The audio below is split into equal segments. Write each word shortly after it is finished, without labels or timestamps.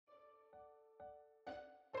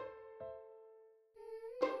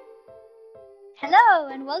Hello,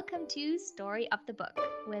 and welcome to Story of the Book,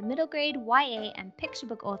 where middle grade YA and picture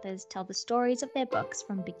book authors tell the stories of their books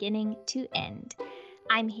from beginning to end.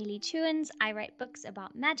 I'm Haley Chewins. I write books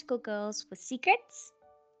about magical girls with secrets.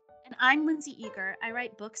 And I'm Lindsay Eager. I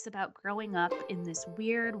write books about growing up in this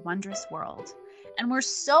weird, wondrous world. And we're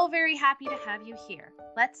so very happy to have you here.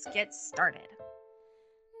 Let's get started.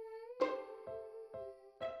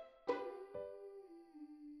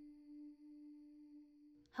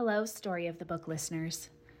 Hello, Story of the Book listeners.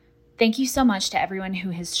 Thank you so much to everyone who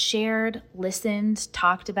has shared, listened,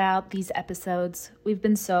 talked about these episodes. We've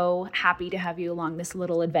been so happy to have you along this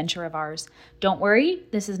little adventure of ours. Don't worry,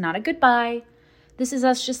 this is not a goodbye. This is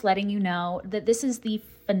us just letting you know that this is the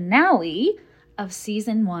finale of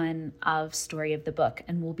season 1 of Story of the Book,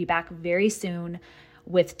 and we'll be back very soon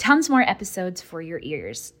with tons more episodes for your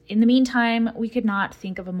ears. In the meantime, we could not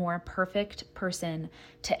think of a more perfect person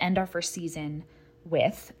to end our first season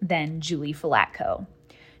with than Julie Falatko.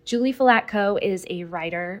 Julie Falatko is a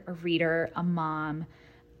writer, a reader, a mom,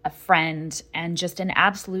 a friend, and just an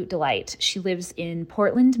absolute delight. She lives in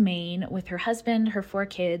Portland, Maine with her husband, her 4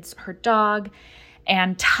 kids, her dog,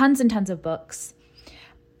 and tons of books.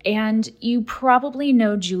 And you probably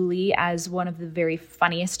know Julie as one of the very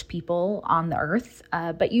funniest people on the earth,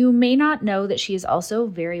 but you may not know that she is also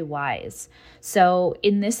very wise. So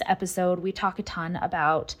in this episode, we talk a ton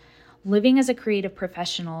about living as a creative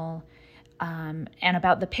professional, and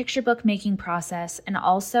about the picture book making process. And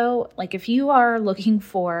also, like, if you are looking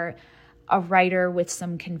for a writer with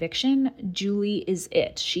some conviction, Julie is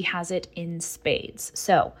it. She has it in spades.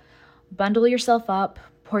 So bundle yourself up,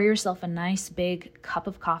 pour yourself a nice big cup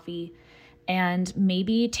of coffee, and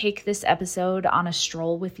maybe take this episode on a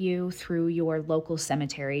stroll with you through your local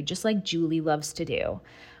cemetery, just like Julie loves to do.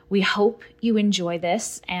 We hope you enjoy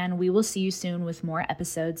this, and we will see you soon with more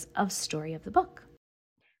episodes of Story of the Book.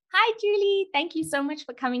 Hi, Julie. Thank you so much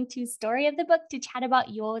for coming to Story of the Book to chat about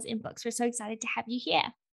yours in books. We're so excited to have you here.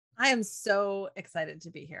 I am so excited to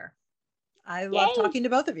be here. I love talking to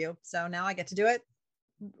both of you. So now I get to do it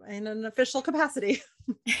in an official capacity.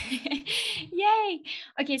 Yay.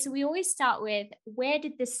 Okay, so we always start with, where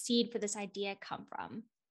did the seed for this idea come from?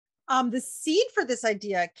 The seed for this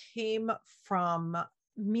idea came from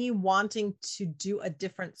me wanting to do a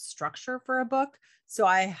different structure for a book. So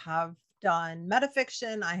I have done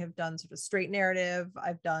metafiction, I have done sort of straight narrative,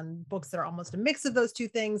 I've done books that are almost a mix of those two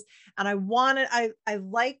things. And I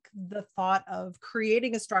like the thought of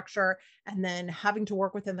creating a structure and then having to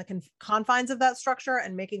work within the confines of that structure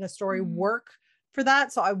and making a story work for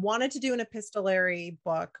that. So I wanted to do an epistolary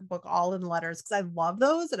book all in letters, because I love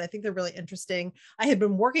those and I think they're really interesting. I had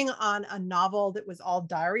been working on a novel that was all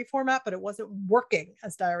diary format, but it wasn't working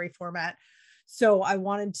as diary format. So I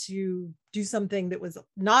wanted to do something that was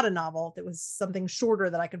not a novel, that was something shorter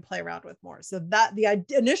that I could play around with more. So that the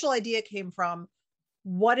initial idea came from,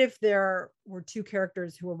 what if there were 2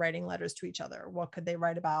 characters who were writing letters to each other? What could they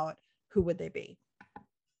write about? Who would they be?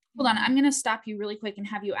 Hold on, I'm going to stop you really quick and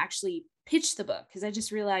have you actually pitch the book, because I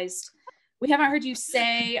just realized we haven't heard you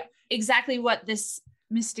say exactly what this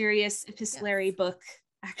mysterious epistolary book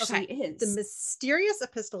actually is. The mysterious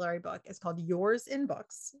epistolary book is called Yours in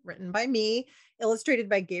Books, written by me, illustrated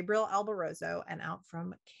by Gabriel Albarozo, and out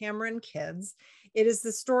from Cameron Kids. It is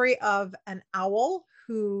the story of an owl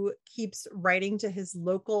who keeps writing to his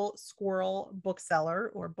local squirrel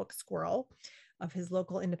bookseller, or book squirrel, of his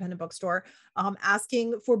local independent bookstore,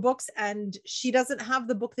 asking for books. And she doesn't have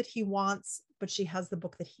the book that he wants, but she has the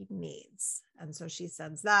book that he needs. And so she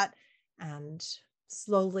sends that and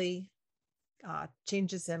slowly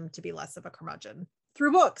changes him to be less of a curmudgeon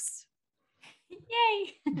through books.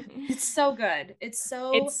 Yay. It's so good. It's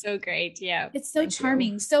so great. Yeah. It's so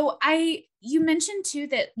charming. So you mentioned too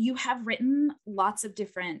that you have written lots of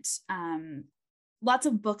different, lots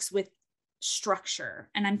of books with structure.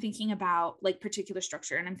 And I'm thinking about like particular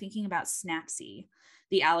structure, and I'm thinking about Snapsy,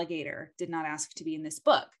 the alligator, did not ask to be in this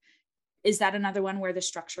book. Is that another one where the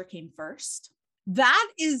structure came first? That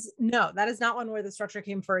is not one where the structure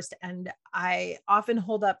came first. And I often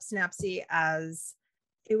hold up Snapsy as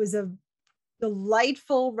it was a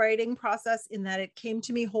delightful writing process, in that it came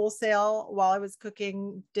to me wholesale while I was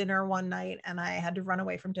cooking dinner one night, and I had to run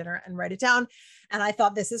away from dinner and write it down. And I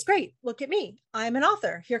thought, this is great. Look at me. I'm an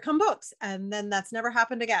author. Here come books. And then that's never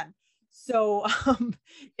happened again. So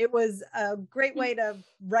it was a great way to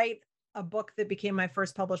write a book that became my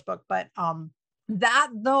first published book. But that,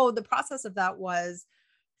 though, the process of that was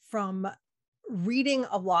from reading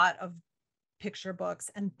a lot of picture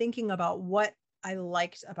books and thinking about what I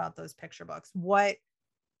liked about those picture books. What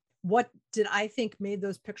did I think made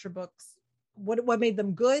those picture books, what made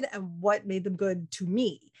them good, and what made them good to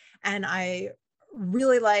me? And I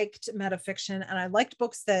really liked metafiction, and I liked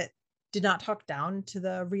books that did not talk down to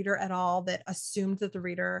the reader at all, that assumed that the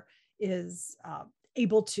reader is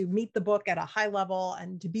able to meet the book at a high level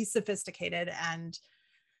and to be sophisticated. And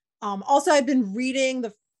also I've been reading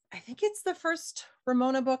I think it's the first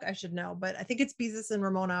Ramona book, I should know, but I think it's Beezus and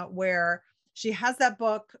Ramona, where she has that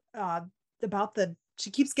book about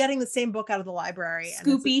she keeps getting the same book out of the library.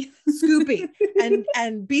 Scoopy. Scoopy.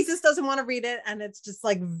 and Beezus doesn't want to read it. And it's just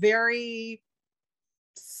like very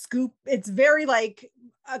it's very like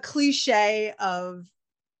a cliche of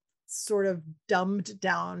sort of dumbed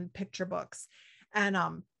down picture books. And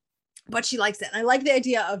but she likes it. And I like the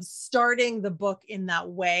idea of starting the book in that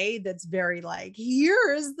way. That's very like,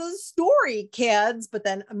 here's the story, kids, but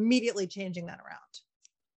then immediately changing that around.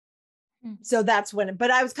 So that's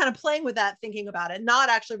but I was kind of playing with that, thinking about it, not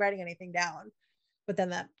actually writing anything down, but then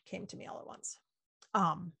that came to me all at once.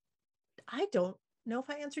 I don't know if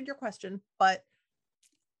I answered your question, but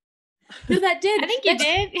no, that did. I think you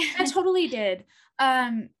did. That totally did.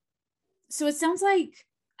 So it sounds like,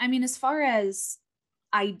 I mean, as far as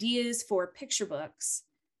ideas for picture books,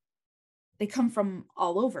 they come from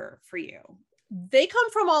all over for you. They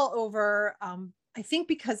come from all over. I think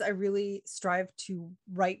because I really strive to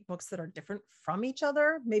write books that are different from each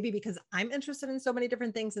other, maybe because I'm interested in so many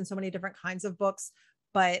different things and so many different kinds of books,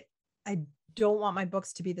 but I don't want my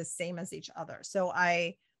books to be the same as each other. So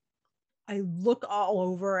I look all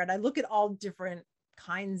over, and I look at all different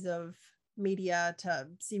kinds of media to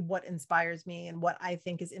see what inspires me and what I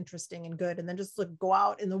think is interesting and good. And then just go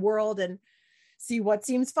out in the world and see what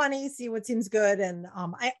seems funny, see what seems good. And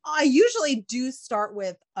I usually do start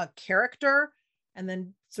with a character and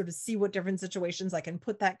then sort of see what different situations I can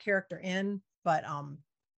put that character in. But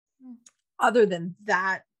other than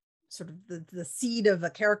that, sort of the seed of a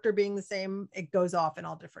character being the same, it goes off in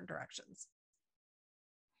all different directions.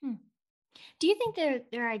 Do you think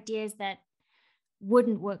there are ideas that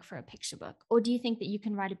wouldn't work for a picture book? Or do you think that you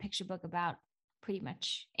can write a picture book about pretty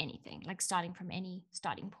much anything, like starting from any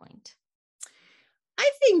starting point?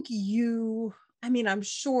 I think I'm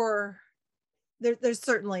sure there's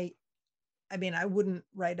certainly, I wouldn't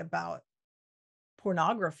write about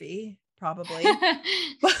pornography, probably.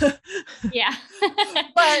 Yeah.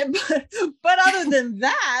 but other than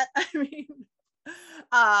that,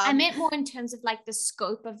 I meant more in terms of like the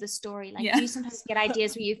scope of the story. Like, do you sometimes get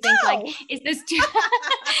ideas where you think like, is this too?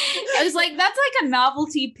 I was like, that's like a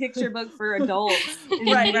novelty picture book for adults.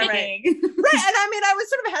 Right. Right. And I was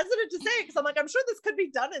sort of hesitant to say it because I'm like, I'm sure this could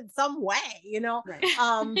be done in some way,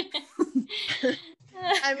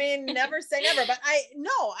 Right. Never say never, but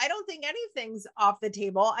I don't think anything's off the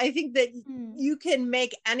table. I think that you can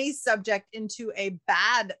make any subject into a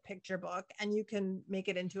bad picture book, and you can make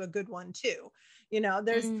it into a good one too.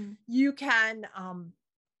 You can,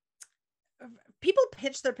 people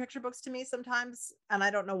pitch their picture books to me sometimes, and I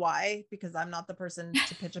don't know why, because I'm not the person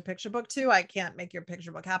to pitch a picture book to. I can't make your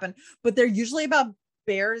picture book happen, but they're usually about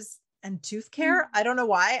bears and tooth care. I don't know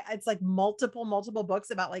why. It's like multiple books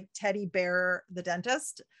about like Teddy Bear the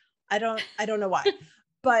dentist. I don't know why.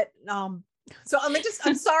 But so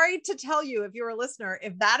I'm sorry to tell you, if you're a listener,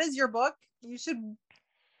 if that is your book, you should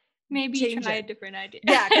maybe try a different idea.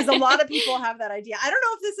 Yeah, because a lot of people have that idea. I don't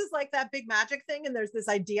know if this is like that big magic thing, and there's this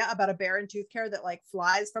idea about a bear and tooth care that like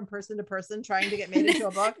flies from person to person trying to get made into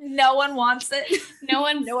a book. No one wants it. No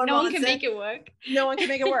one can make it work. No one can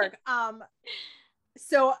make it work.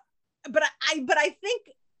 So, but I think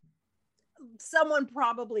someone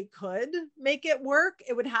probably could make it work.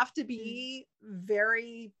 It would have to be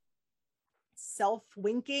very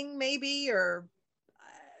self-winking, maybe, or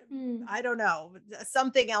I don't know,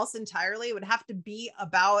 something else entirely. It would have to be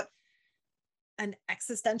about an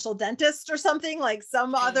existential dentist or something, like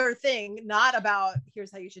some other thing, not about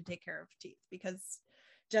here's how you should take care of teeth, because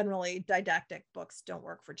generally didactic books don't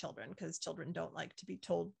work for children, because children don't like to be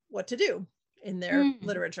told what to do in their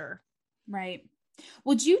literature. Right.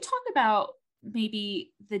 Would you talk about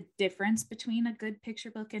maybe the difference between a good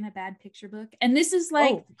picture book and a bad picture book? And this is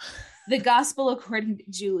like the gospel according to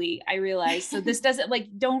Julie, I realize. So this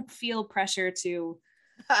doesn't don't feel pressure to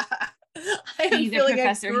be the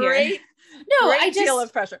professor here. No, I just feel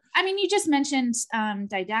of pressure. You just mentioned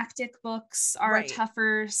didactic books are a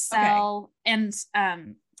tougher sell. Okay.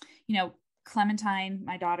 And Clementine,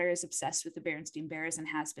 my daughter, is obsessed with the Berenstain Bears and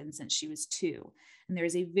has been since she was 2. And there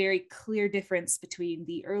is a very clear difference between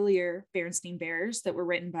the earlier Berenstain Bears that were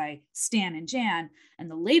written by Stan and Jan and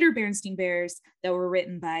the later Berenstain Bears that were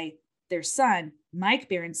written by their son, Mike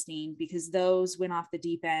Berenstain, because those went off the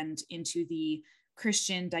deep end into the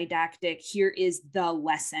Christian didactic, here is the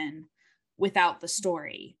lesson without the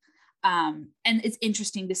story. And it's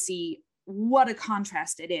interesting to see what a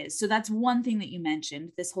contrast it is. So that's one thing that you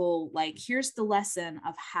mentioned, this whole, like, here's the lesson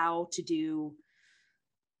of how to do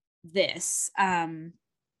this.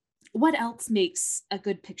 What else makes a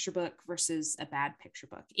good picture book versus a bad picture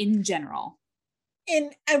book in general?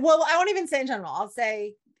 Well, I won't even say in general. I'll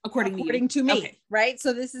say according to me, okay. Right?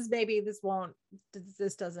 So this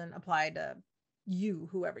doesn't apply to you,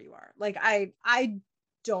 whoever you are. Like I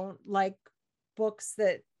don't like books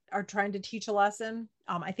that are trying to teach a lesson.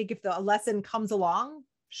 I think if the lesson comes along,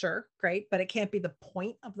 sure, great, but it can't be the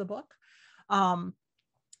point of the book.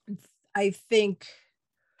 I think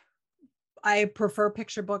I prefer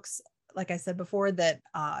picture books, like I said before, that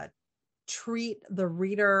treat the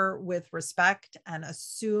reader with respect and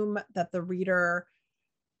assume that the reader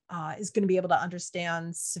is going to be able to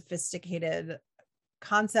understand sophisticated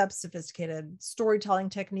concepts, sophisticated storytelling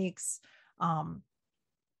techniques,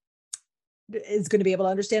 is going to be able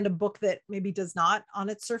to understand a book that maybe does not on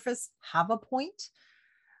its surface have a point.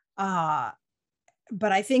 But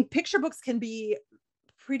I think picture books can be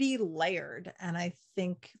pretty layered. And I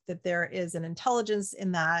think that there is an intelligence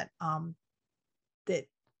in that that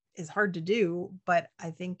is hard to do, but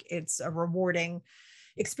I think it's a rewarding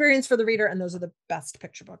experience for the reader. And those are the best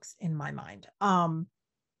picture books in my mind.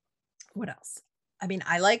 What else? I mean,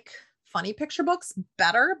 I like funny picture books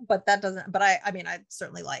better, but I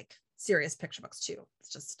certainly like serious picture books too.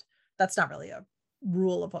 It's just, that's not really a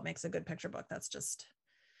rule of what makes a good picture book. That's just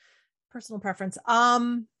personal preference.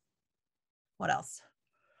 What else?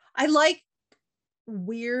 I like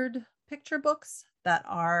weird picture books that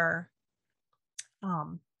are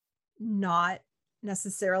not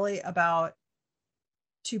necessarily about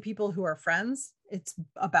two people who are friends. It's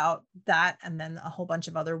about that and then a whole bunch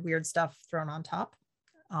of other weird stuff thrown on top.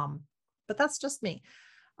 But that's just me.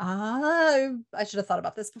 I should have thought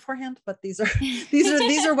about this beforehand, but these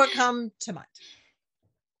are what come to mind.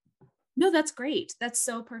 No, that's great. That's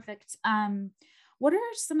so perfect. What are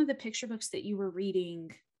some of the picture books that you were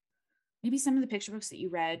reading? Maybe some of the picture books that you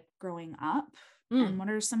read growing up, and what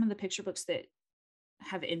are some of the picture books that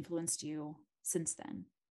have influenced you since then?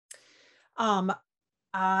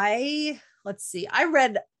 Let's see. I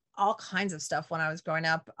read all kinds of stuff when I was growing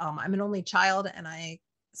up. I'm an only child, and I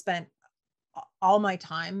spent all my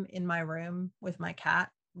time in my room with my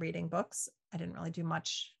cat reading books. I didn't really do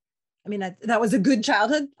much. I mean, that was a good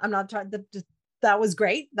childhood. I'm not trying to, that was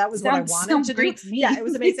great. That was what I wanted to do. Yeah, it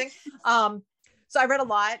was amazing. So I read a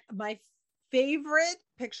lot. My favorite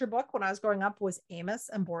picture book when I was growing up was Amos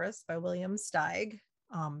and Boris by William Steig.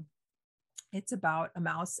 It's about a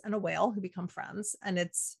mouse and a whale who become friends. And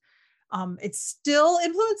it still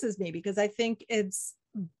influences me because I think it's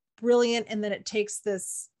brilliant in that it takes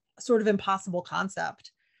this sort of impossible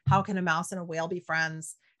concept. How can a mouse and a whale be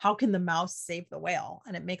friends? How can the mouse save the whale?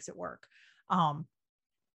 And it makes it work.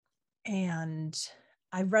 And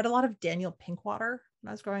I read a lot of Daniel Pinkwater when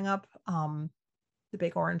I was growing up. The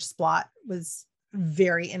Big Orange Splot was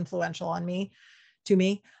very influential to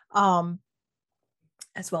me,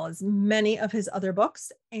 as well as many of his other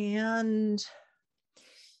books. And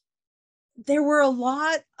there were a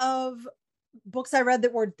lot of books I read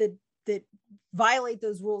that violate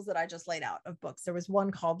those rules that I just laid out of books. There was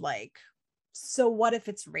one called So What If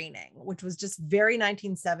It's Raining, which was just very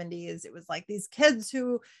 1970s. It was like these kids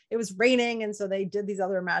who it was raining. And so they did these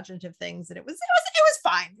other imaginative things, and it was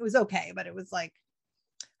fine. It was okay. But it was like,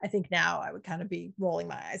 I think now I would kind of be rolling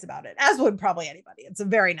my eyes about it, as would probably anybody. It's a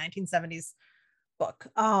very 1970s book.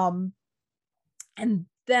 And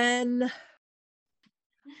then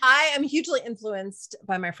I am hugely influenced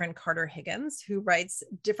by my friend Carter Higgins, who writes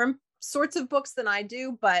different sorts of books than I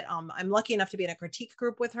do, but I'm lucky enough to be in a critique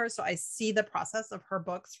group with her. So I see the process of her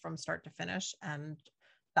books from start to finish. And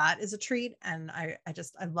that is a treat. And I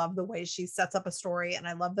love the way she sets up a story. And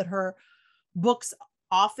I love that her books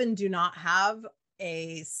often do not have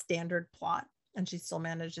a standard plot, and she still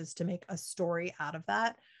manages to make a story out of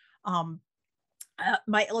that.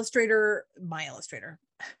 My illustrator,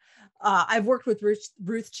 I've worked with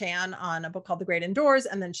Ruth Chan on a book called The Great Indoors,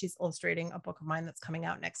 and then she's illustrating a book of mine that's coming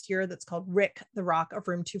out next year that's called Rick, the Rock of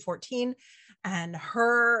Room 214. And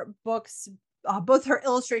her books, both her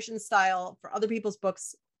illustration style for other people's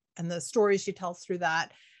books and the stories she tells through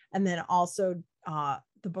that, and then also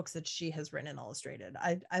the books that she has written and illustrated.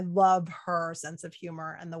 I love her sense of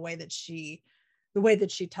humor and the way that she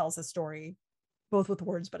tells a story, both with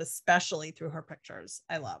words, but especially through her pictures.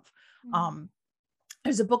 I love. Mm-hmm.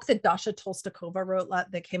 There's a book that Dasha Tolstakova wrote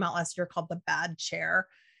that came out last year called The Bad Chair,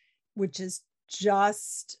 which is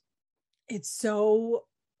just, it's so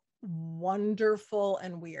wonderful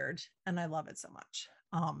and weird. And I love it so much.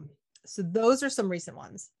 So those are some recent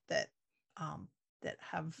ones that that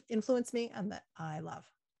have influenced me and that I love.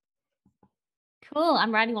 Cool.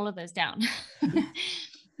 I'm writing all of those down.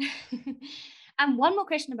 And one more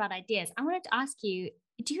question about ideas. I wanted to ask you,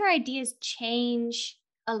 do your ideas change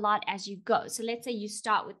a lot as you go? So let's say you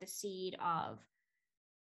start with the seed of,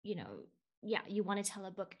 you know, yeah, you want to tell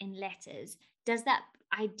a book in letters. Does that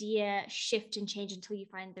idea shift and change until you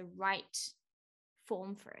find the right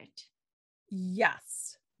form for it?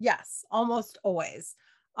 Yes. Yes. Almost always.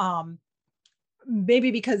 Maybe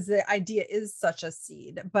because the idea is such a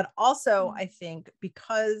seed, but also I think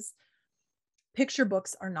because picture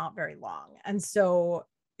books are not very long. And so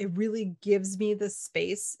it really gives me the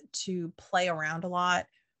space to play around a lot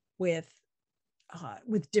with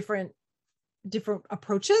different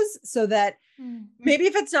approaches, so that maybe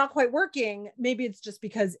if it's not quite working, maybe it's just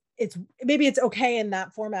because maybe it's okay in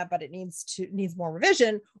that format, but it needs more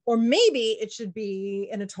revision, or maybe it should be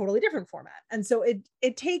in a totally different format. And so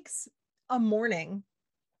it takes a morning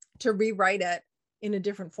to rewrite it in a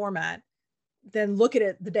different format, then look at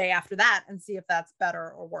it the day after that and see if that's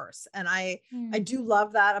better or worse. And I do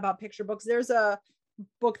love that about picture books. There's a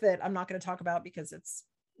book that I'm not going to talk about because it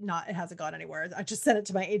hasn't gone anywhere. I just sent it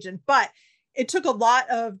to my agent, but it took a lot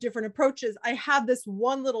of different approaches. I had this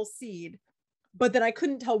one little seed, but then I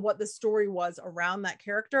couldn't tell what the story was around that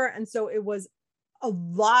character. And so it was a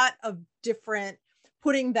lot of different,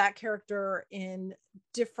 putting that character in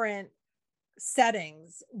different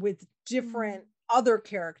settings with different other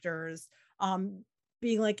characters,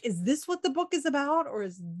 being like, is this what the book is about? Or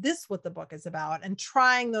is this what the book is about? And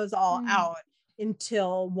trying those all out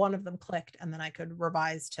until one of them clicked. And then I could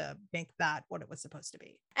revise to make that what it was supposed to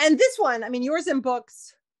be. And this one, I mean, Yours in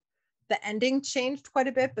Books, the ending changed quite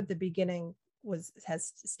a bit, but the beginning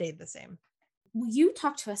has stayed the same. Well, you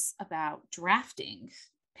talked to us about drafting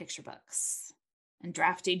picture books and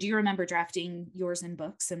drafting. Do you remember drafting Yours in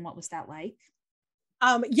Books, and what was that like?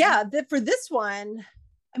 For this one,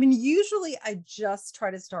 I mean, usually I just try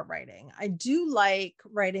to start writing. I do like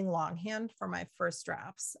writing longhand for my first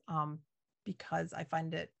drafts, because I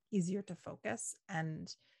find it easier to focus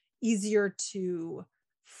and easier to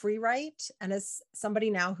free write. And as somebody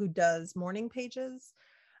now who does morning pages,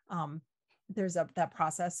 there's that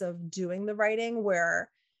process of doing the writing where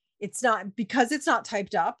it's not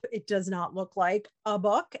typed up, it does not look like a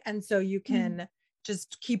book. And so you can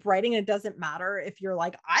just keep writing. It doesn't matter if you're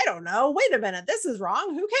like, I don't know, wait a minute, this is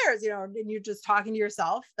wrong, who cares? And you're just talking to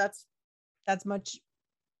yourself. That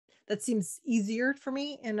seems easier for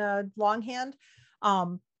me in a longhand.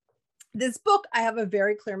 This book, I have a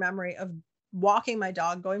very clear memory of walking my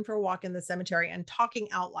dog, going for a walk in the cemetery and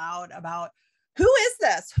talking out loud about, who is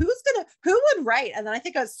this? Who would write? And then I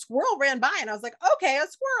think a squirrel ran by and I was like, okay, a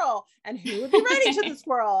squirrel. And who would be writing to the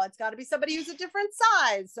squirrel? It's got to be somebody who's a different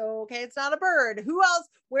size. So, okay, it's not a bird. Who else?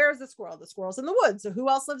 Where's the squirrel? The squirrel's in the woods. So who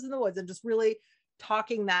else lives in the woods? And just really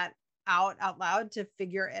talking that out loud to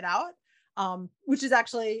figure it out. Which is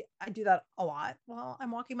actually, I do that a lot while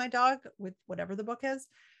I'm walking my dog with whatever the book is.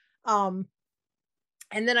 And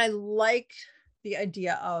then I like the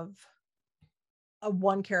idea of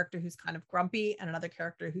one character who's kind of grumpy and another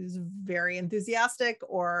character who's very enthusiastic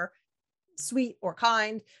or sweet or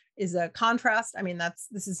kind is a contrast. I mean,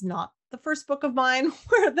 this is not the first book of mine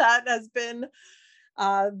where that has been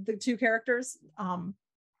the two characters.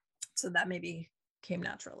 So that maybe came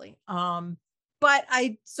naturally. But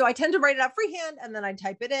I tend to write it out freehand and then I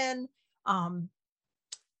type it in.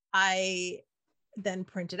 I then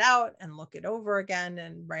print it out and look it over again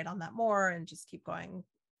and write on that more and just keep going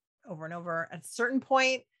over and over. At a certain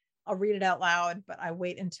point, I'll read it out loud, but I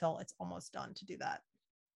wait until it's almost done to do that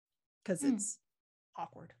because it's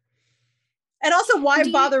awkward. And also,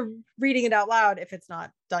 why bother reading it out loud if it's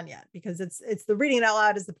not done yet? Because it's the reading it out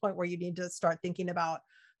loud is the point where you need to start thinking about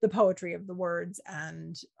the poetry of the words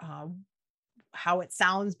and how it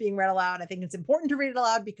sounds being read aloud. I think it's important to read it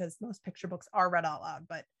aloud because most picture books are read out loud,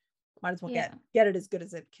 but might as well get it as good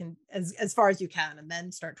as it can, as far as you can, and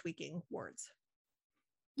then start tweaking words.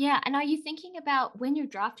 Yeah. And are you thinking about, when you're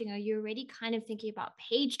drafting, are you already kind of thinking about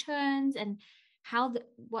page turns and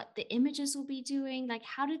what the images will be doing? Like,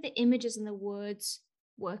 how do the images and the words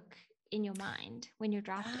work in your mind when you're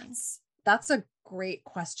drafting? That's a great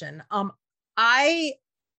question. I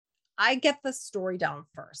get the story down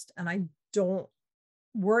first and I don't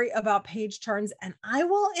worry about page turns. And I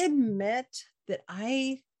will admit that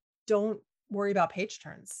I don't worry about page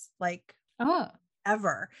turns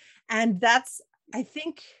ever. And I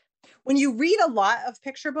think when you read a lot of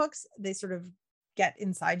picture books, they sort of get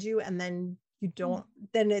inside you and then you don't,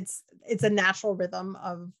 then it's a natural rhythm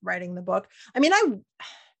of writing the book. I mean,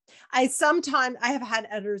 I sometimes have had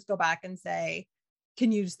editors go back and say,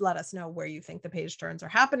 can you just let us know where you think the page turns are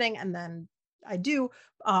happening? And then I do.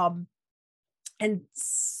 And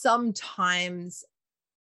sometimes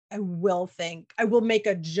I will make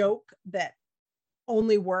a joke that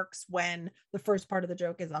only works when the first part of the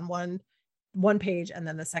joke is on one page, and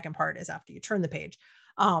then the second part is after you turn the page.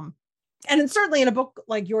 And certainly in a book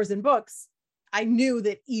like Yours in Books, I knew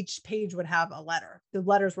that each page would have a letter. The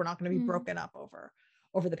letters were not going to be broken up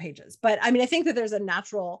over the pages. But I mean, I think that there's a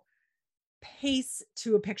natural pace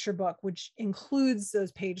to a picture book, which includes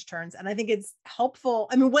those page turns. And I think it's helpful.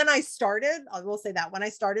 I mean, when I started, I will say that when I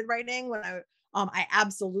started writing, I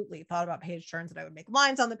absolutely thought about page turns, and I would make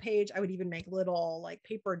lines on the page. I would even make little like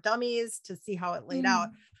paper dummies to see how it laid out.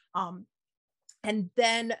 And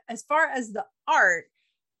then as far as the art,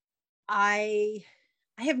 I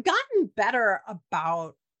have gotten better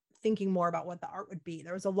about thinking more about what the art would be.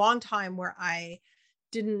 There was a long time where I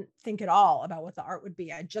didn't think at all about what the art would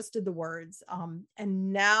be. I just did the words.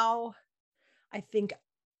 And now I think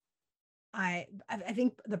I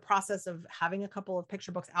think the process of having a couple of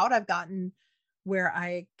picture books out, I've gotten where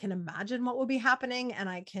I can imagine what will be happening, and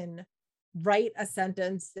I can write a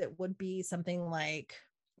sentence that would be something like,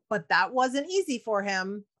 but that wasn't easy for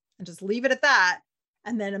him, and just leave it at that.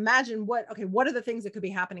 And then imagine what are the things that could be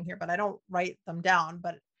happening here, but I don't write them down,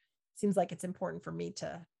 but it seems like it's important for me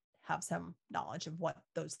to have some knowledge of what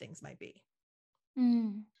those things might be.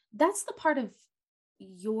 That's the part of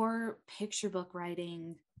your picture book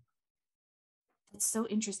writing that's so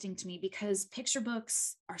interesting to me, because picture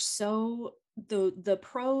books are so, the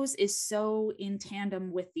prose is so in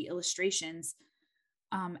tandem with the illustrations,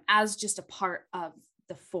 as just a part of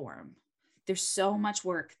the form. There's so much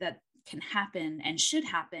work that can happen and should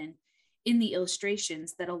happen in the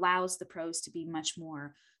illustrations that allows the prose to be much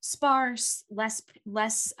more sparse, less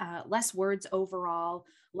words overall.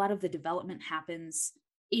 A lot of the development happens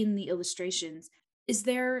in the illustrations. Do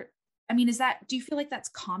you feel like that's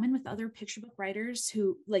common with other picture book writers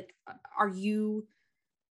who, like, are you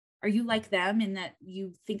like them in that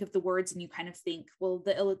you think of the words and you kind of think, well,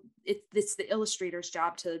 it's the illustrator's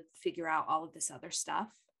job to figure out all of this other stuff?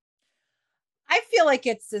 I feel like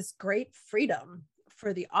it's this great freedom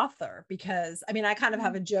for the author, because I mean, I kind of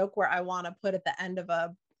have a joke where I want to put at the end of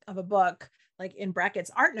a book, like in brackets,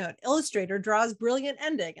 art note, illustrator draws brilliant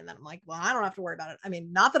ending. And then I'm like, well, I don't have to worry about it. I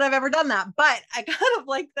mean, not that I've ever done that, but I kind of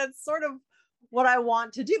like, that's sort of what I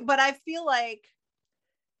want to do. But I feel like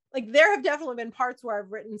there have definitely been parts where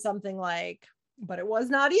I've written something like, but it was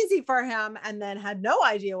not easy for him, and then had no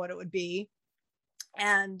idea what it would be.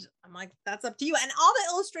 And I'm like, that's up to you. And all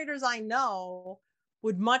the illustrators I know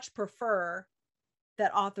would much prefer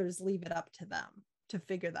that authors leave it up to them to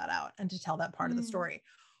figure that out and to tell that part of the story.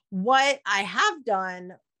 What I have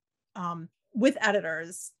done with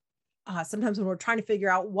editors, sometimes when we're trying to figure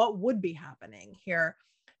out what would be happening here,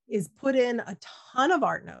 is put in a ton of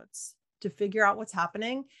art notes to figure out what's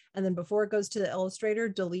happening. And then before it goes to the illustrator,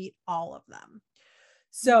 delete all of them.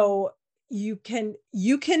 So you can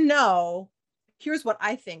know, here's what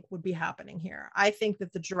I think would be happening here. I think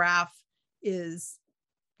that the giraffe is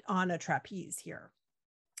on a trapeze here,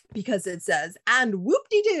 because it says, and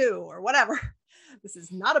whoop-de-doo, or whatever. This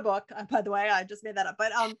is not a book, by the way. I just made that up.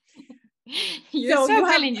 But you're so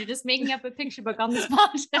brilliant. You're just making up a picture book on the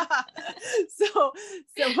spot. so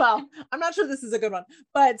well, I'm not sure this is a good one.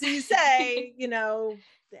 But so you say,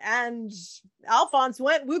 and Alphonse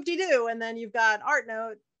went whoop-de-doo, and then you've got art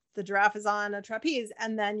note, the giraffe is on a trapeze,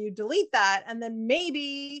 and then you delete that, and then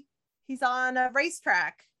maybe he's on a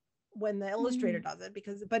racetrack when the illustrator does it,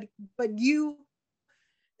 because but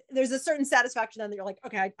there's a certain satisfaction then that you're like,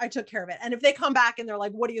 okay, I took care of it. And if they come back and they're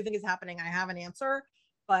like, what do you think is happening? I have an answer.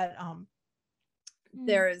 But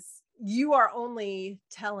you are only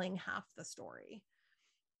telling half the story,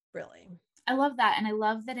 really. I love that. And I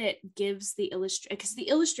love that it gives the illustrator, because the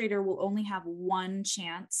illustrator will only have one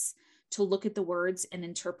chance to look at the words and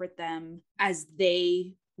interpret them as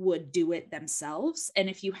they would do it themselves. And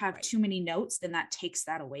if you have too many notes, then that takes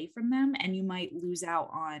that away from them, and you might lose out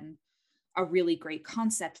on a really great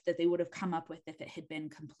concept that they would have come up with if it had been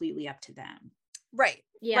completely up to them. Right.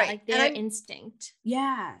 Yeah. Right. Like their instinct.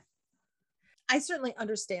 Yeah. I certainly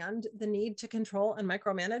understand the need to control and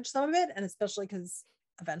micromanage some of it. And especially because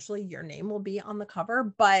eventually your name will be on the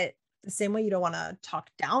cover, but the same way you don't want to talk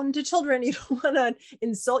down to children, you don't want to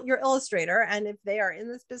insult your illustrator. And if they are in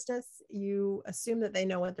this business, you assume that they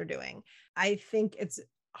know what they're doing. I think it's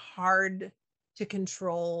hard to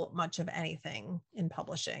control much of anything in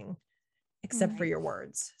publishing, except for your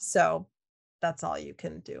words. So that's all you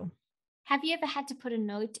can do. Have you ever had to put a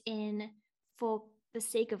note in for the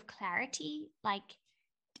sake of clarity? Like,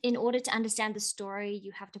 in order to understand the story,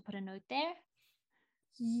 you have to put a note there?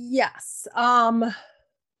 Yes. I'm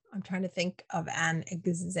trying to think of an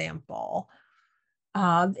example.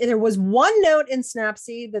 There was one note in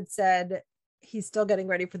Snapseed that said he's still getting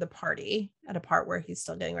ready for the party, at a part where he's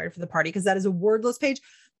still getting ready for the party, because that is a wordless page.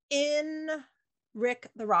 In Rick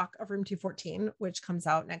the Rock of Room 214, which comes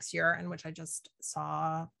out next year and which I just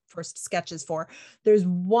saw first sketches for, there's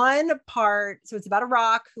one part, so it's about a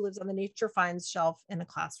rock who lives on the nature finds shelf in a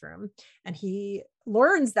classroom, and he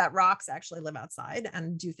learns that rocks actually live outside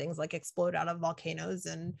and do things like explode out of volcanoes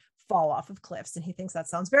and fall off of cliffs, and he thinks that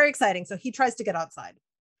sounds very exciting, so he tries to get outside,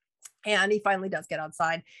 and he finally does get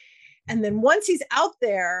outside. And then once he's out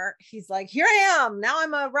there, he's like, here I am. Now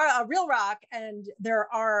I'm a real rock. And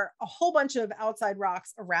there are a whole bunch of outside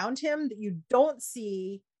rocks around him that you don't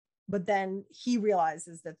see, but then he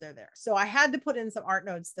realizes that they're there. So I had to put in some art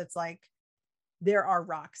notes that's like, there are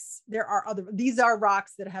rocks. These are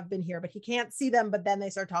rocks that have been here, but he can't see them. But then they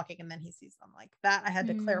start talking and then he sees them like that. I had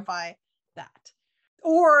to clarify that.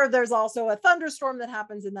 Or there's also a thunderstorm that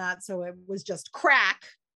happens in that. So it was just crack,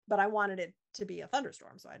 but I wanted it to be a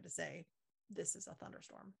thunderstorm. So I had to say, this is a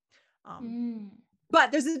thunderstorm.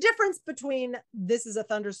 But there's a difference between this is a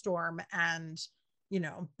thunderstorm and,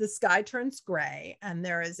 the sky turns gray and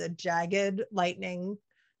there is a jagged lightning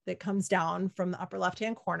that comes down from the upper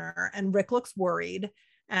left-hand corner and Rick looks worried.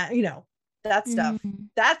 And, that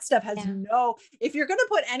stuff has if you're going to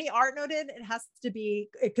put any art note in,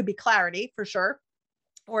 it could be clarity for sure.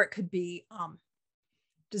 Or it could be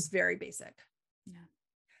just very basic. Yeah.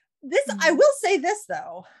 I will say this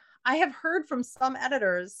though, I have heard from some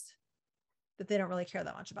editors that they don't really care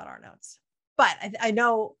that much about art notes, but I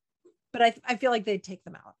know, but I feel like they take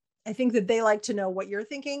them out. I think that they like to know what you're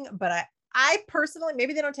thinking, but I personally,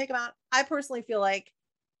 maybe they don't take them out. I personally feel like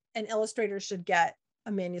an illustrator should get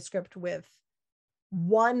a manuscript with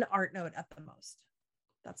one art note at the most.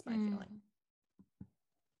 That's my feeling.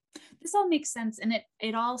 This all makes sense. And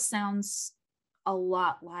it all sounds a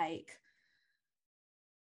lot like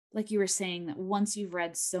you were saying, that once you've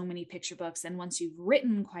read so many picture books and once you've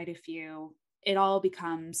written quite a few, it all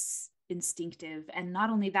becomes instinctive. And not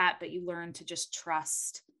only that, but you learn to just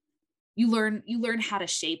trust. You learn how to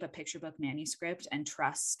shape a picture book manuscript and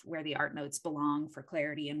trust where the art notes belong for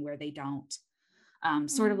clarity and where they don't.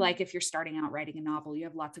 Sort of like if you're starting out writing a novel, you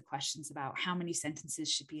have lots of questions about how many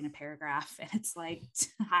sentences should be in a paragraph. And it's like,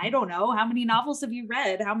 I don't know, how many novels have you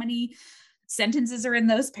read? How many sentences are in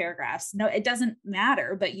those paragraphs? No, it doesn't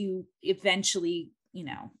matter, but you eventually,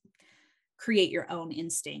 create your own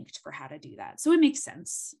instinct for how to do that. So it makes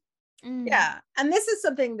sense. Yeah. And this is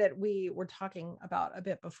something that we were talking about a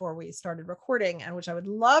bit before we started recording, and which I would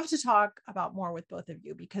love to talk about more with both of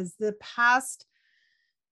you, because the past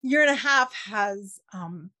year and a half has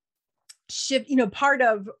part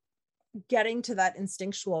of getting to that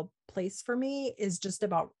instinctual place for me is just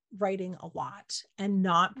about writing a lot and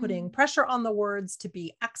not putting pressure on the words to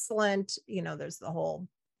be excellent. There's the whole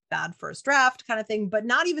bad first draft kind of thing, but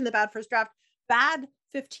not even the bad first draft, bad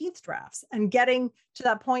 15th drafts, and getting to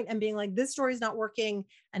that point and being like, this story is not working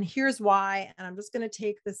and here's why. And I'm just going to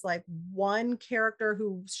take this like one character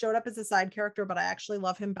who showed up as a side character, but I actually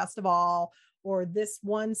love him best of all, or this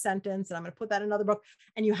one sentence, and I'm going to put that in another book.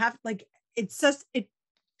 And you have like, it's just, it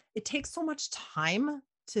takes so much time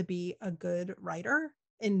to be a good writer,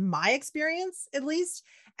 in my experience, at least.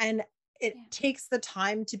 And it takes the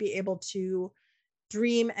time to be able to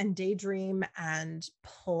dream and daydream and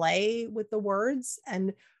play with the words,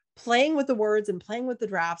 and playing with the words and playing with the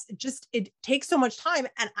drafts. It takes so much time.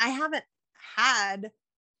 And I haven't had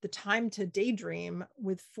the time to daydream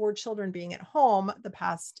with 4 children being at home the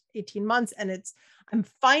past 18 months. And I'm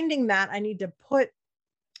finding that I need to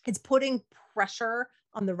it's putting pressure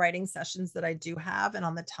on the writing sessions that I do have and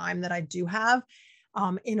on the time that I do have,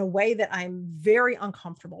 in a way that I'm very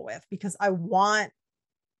uncomfortable with, because I want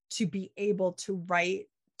to be able to write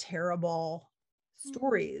terrible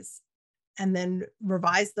stories and then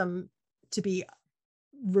revise them to be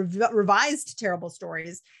revised terrible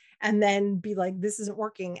stories, and then be like, this isn't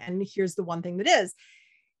working, and here's the one thing that is.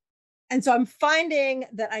 And so I'm finding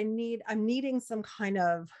that I'm needing some kind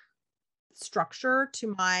of structure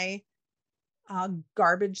to my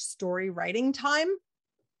garbage story writing time.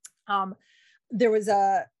 There was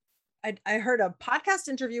I heard a podcast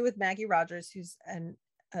interview with Maggie Rogers, who's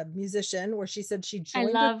a musician, where she said she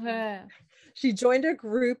joined a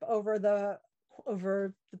group over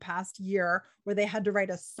the past year where they had to write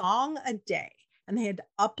a song a day, and they had to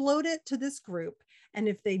upload it to this group. And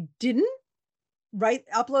if they didn't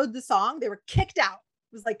upload the song, they were kicked out.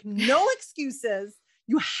 It was like, no excuses.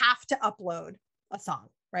 You have to upload a song,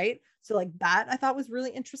 right? So like that I thought was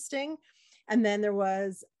really interesting. And then there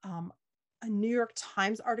was a New York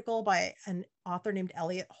Times article by an author named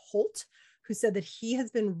Elliot Holt, who said that he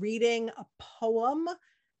has been reading a poem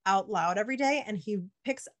out loud every day, and he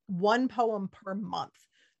picks one poem per month.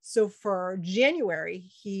 So for January,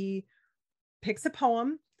 he picks a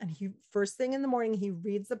poem, and he first thing in the morning, he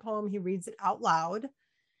reads the poem, he reads it out loud.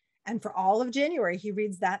 And for all of January, he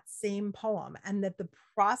reads that same poem. And that the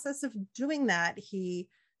process of doing that, he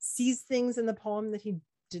sees things in the poem that he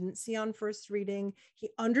didn't see on first reading. He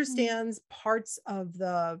understands parts of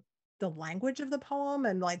the language of the poem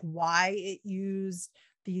and like why it used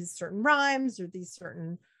these certain rhymes or these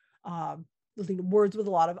certain words with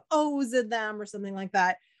a lot of O's in them or something like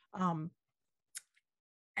that.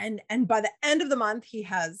 And by the end of the month, he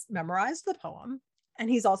has memorized the poem, and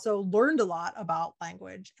he's also learned a lot about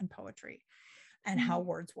language and poetry and how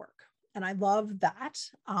words work. And I love that.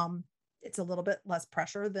 It's a little bit less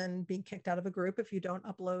pressure than being kicked out of a group if you don't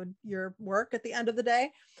upload your work at the end of the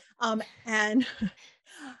day. And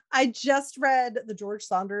I just read the George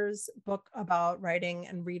Saunders book about writing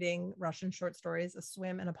and reading Russian short stories, A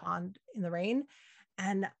Swim in a Pond in the Rain.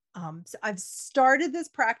 And so I've started this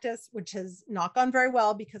practice, which has not gone very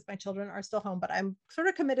well because my children are still home, but I'm sort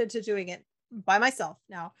of committed to doing it by myself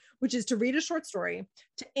now, which is to read a short story,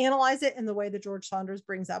 to analyze it in the way that George Saunders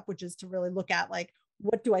brings up, which is to really look at like,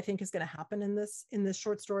 what do I think is going to happen in this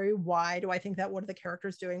short story? Why do I think that? What are the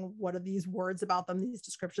characters doing? What are these words about them, these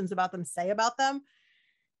descriptions about them say about them?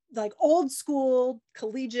 Like old school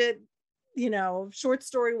collegiate, short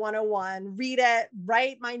story 101, read it,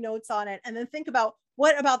 write my notes on it, and then think about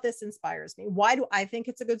what about this inspires me? Why do I think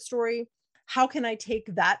it's a good story? How can I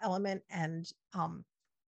take that element and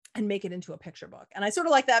make it into a picture book? And I sort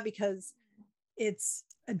of like that because it's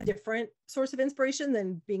a different source of inspiration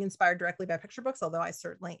than being inspired directly by picture books, although I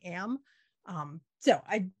certainly am. So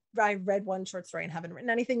I read one short story and haven't written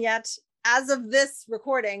anything yet. As of this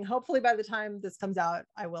recording, hopefully by the time this comes out,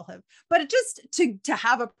 I will have. But just to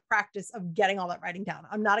have a practice of getting all that writing down.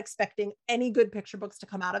 I'm not expecting any good picture books to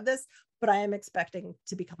come out of this, but I am expecting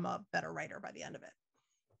to become a better writer by the end of it.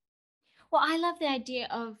 Well, I love the idea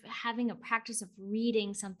of having a practice of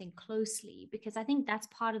reading something closely, because I think that's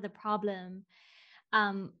part of the problem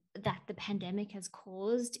that the pandemic has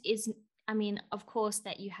caused is, I mean, of course,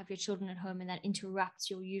 that you have your children at home and that interrupts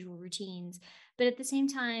your usual routines. But at the same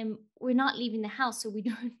time, we're not leaving the house, so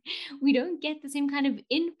we don't get the same kind of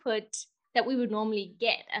input that we would normally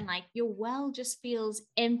get. And like your well just feels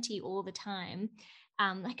empty all the time.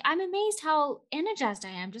 Like I'm amazed how energized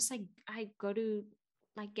I am. Just like I go to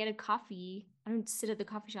like get a coffee. I don't sit at the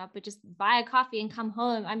coffee shop, but just buy a coffee and come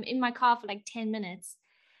home. I'm in my car for like 10 minutes.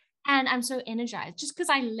 And I'm so energized just because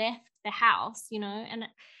I left the house, and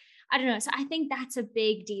I don't know. So I think that's a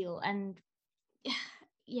big deal. And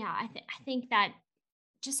yeah, I think that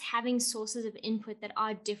just having sources of input that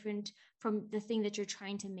are different from the thing that you're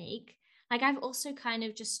trying to make. Like I've also kind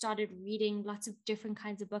of just started reading lots of different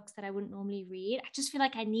kinds of books that I wouldn't normally read. I just feel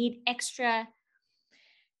like I need extra,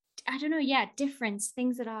 I don't know, yeah, difference,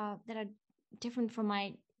 things that are different from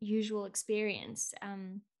my usual experience.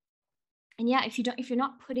 And yeah, if you're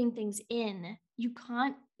not putting things in, you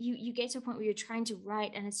can't, you get to a point where you're trying to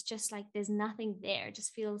write and it's just like there's nothing there. It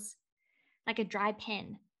just feels like a dry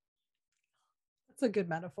pen. That's a good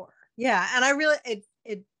metaphor. Yeah. And I really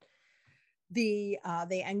the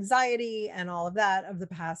anxiety and all of that of the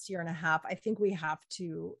past year and a half, I think we have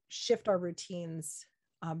to shift our routines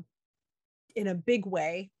in a big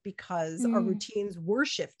way because our routines were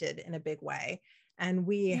shifted in a big way. And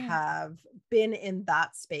we have been in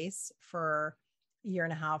that space for a year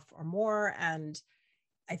and a half or more. And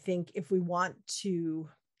I think if we want to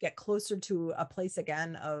get closer to a place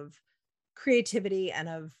again of creativity and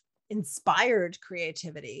of inspired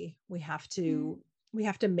creativity, we have to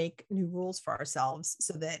make new rules for ourselves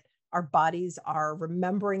so that our bodies are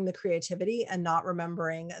remembering the creativity and not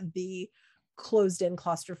remembering the closed in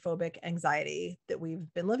claustrophobic anxiety that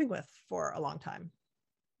we've been living with for a long time.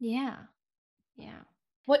 Yeah. Yeah.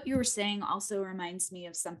 What you were saying also reminds me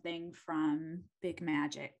of something from Big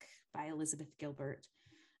Magic by Elizabeth Gilbert,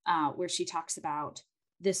 where she talks about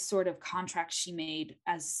this sort of contract she made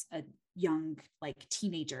as a young, like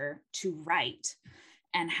teenager to write,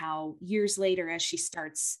 and how years later, as she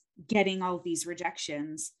starts getting all these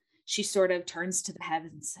rejections, she sort of turns to the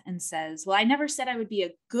heavens and says, well, I never said I would be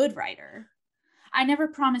a good writer. I never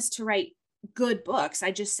promised to write good books.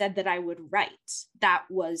 I just said that I would write. That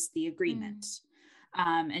was the agreement.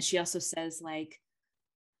 And she also says, like,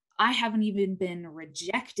 I haven't even been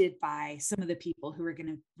rejected by some of the people who are going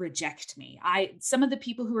to reject me. Some of the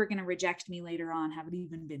people who are going to reject me later on haven't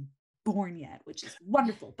even been born yet, which is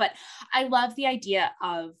wonderful. But I love the idea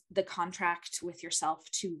of the contract with yourself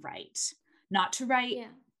to write. not to write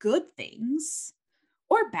Yeah. good things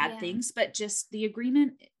or bad Yeah. things, but just the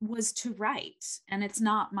agreement was to write. And it's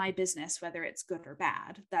not my business whether it's good or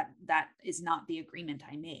bad. That is not the agreement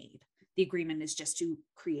I made. The agreement is just to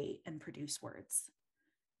create and produce words.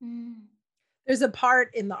 There's a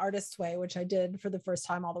part in The Artist's Way, which I did for the first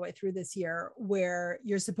time all the way through this year, where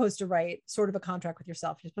you're supposed to write sort of a contract with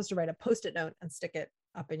yourself. You're supposed to write a Post-it note and stick it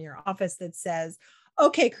up in your office that says,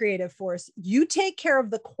 okay, creative force, you take care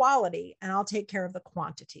of the quality and I'll take care of the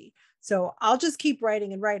quantity. So I'll just keep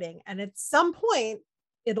writing and writing. And at some point,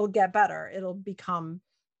 it'll get better. It'll become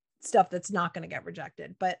stuff that's not going to get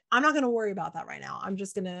rejected. But I'm not going to worry about that right now. I'm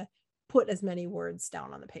just going to put as many words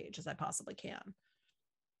down on the page as I possibly can.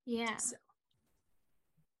 Yeah. So.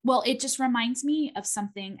 Well, it just reminds me of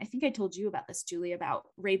something. I think I told you about this, Julie, about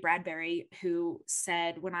Ray Bradbury, who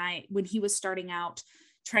said when he was starting out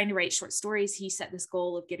trying to write short stories, he set this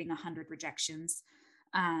goal of getting 100 rejections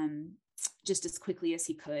just as quickly as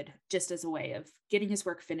he could, just as a way of getting his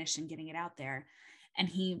work finished and getting it out there. And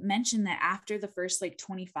he mentioned that after the first like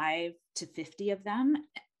 25 to 50 of them,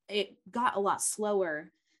 it got a lot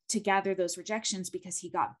slower to gather those rejections because he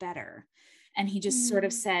got better. And he just sort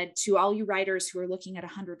of said to all you writers who are looking at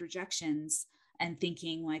 100 rejections and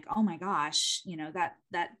thinking like, oh my gosh,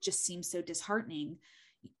 that just seems so disheartening.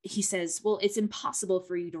 He says, well, it's impossible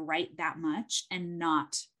for you to write that much and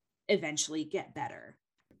not eventually get better.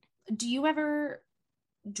 Do you ever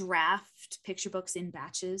draft picture books in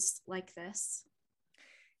batches like this?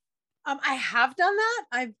 I have done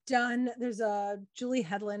that. Julie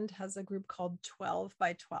Headland has a group called 12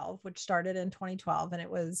 by 12, which started in 2012, and it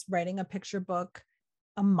was writing a picture book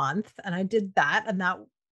a month. And I did that, and that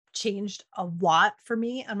changed a lot for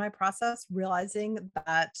me and my process, realizing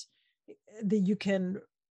that you can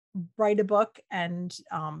write a book and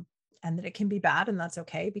that it can be bad, and that's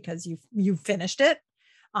okay because you've finished it.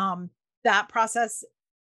 That process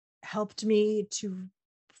helped me to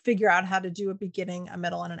figure out how to do a beginning, a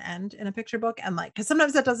middle, and an end in a picture book. And because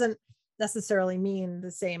sometimes that doesn't necessarily mean the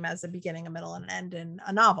same as a beginning, a middle, and an end in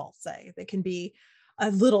a novel. Say they can be a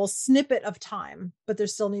little snippet of time, but there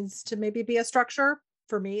still needs to maybe be a structure,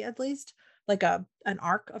 for me at least, like an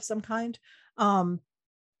arc of some kind.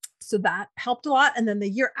 So that helped a lot. And then the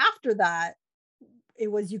year after that,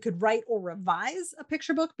 it was you could write or revise a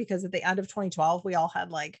picture book, because at the end of 2012, we all had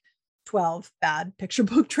like 12 bad picture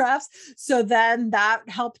book drafts. So then that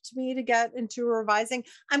helped me to get into revising.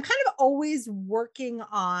 I'm kind of always working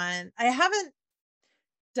on, I haven't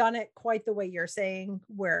done it quite the way you're saying,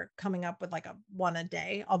 we're coming up with like a one a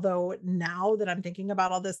day. Although now that I'm thinking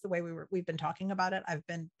about all this, the way we've been talking about it, I've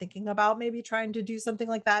been thinking about maybe trying to do something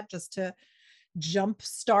like that just to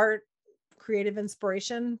jumpstart creative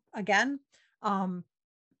inspiration again.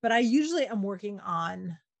 But I usually am working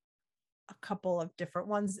on a couple of different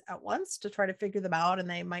ones at once to try to figure them out, and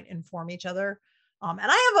they might inform each other. And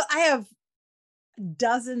I have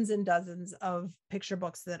dozens and dozens of picture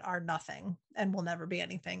books that are nothing and will never be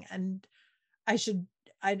anything. And I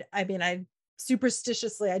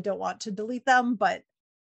superstitiously, I don't want to delete them, but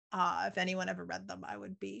if anyone ever read them, I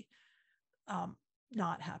would be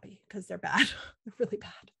not happy because they're bad. They're really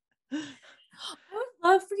bad. I would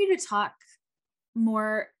love for you to talk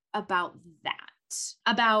more about that.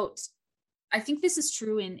 I think this is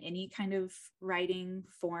true in any kind of writing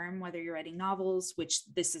form, whether you're writing novels, which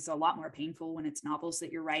this is a lot more painful when it's novels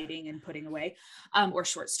that you're writing and putting away, or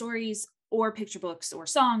short stories, or picture books, or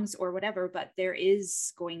songs, or whatever. But there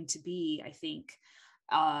is going to be, I think,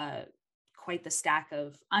 quite the stack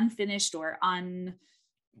of unfinished or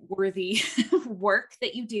unworthy work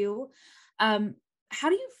that you do. How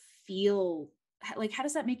do you feel? Like, how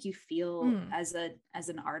does that make you feel as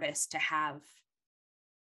an artist to have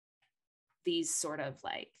these sort of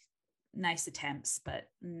like nice attempts, but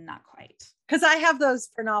not quite? Because I have those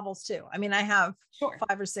for novels too. I mean, I have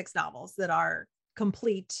 5 or 6 novels that are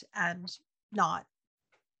complete and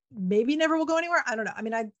maybe never will go anywhere. I don't know. I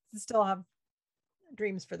mean, I still have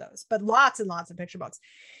dreams for those, but lots and lots of picture books.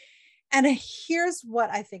 And here's what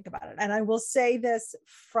I think about it. And I will say this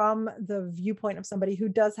from the viewpoint of somebody who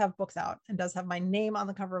does have books out and does have my name on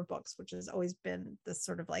the cover of books, which has always been this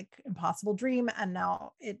sort of like impossible dream. And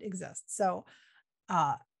now it exists. So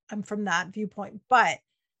I'm from that viewpoint, but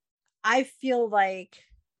I feel like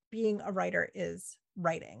being a writer is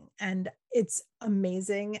writing, and it's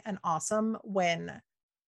amazing and awesome when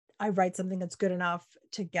I write something that's good enough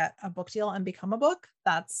to get a book deal and become a book.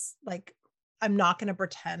 That's like, I'm not going to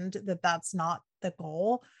pretend that that's not the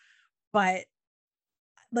goal, but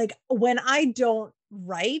like when I don't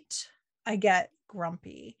write, I get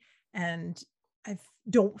grumpy and I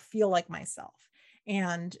don't feel like myself.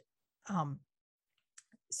 And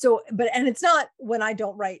So, but, and it's not when I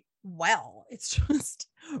don't write well, it's just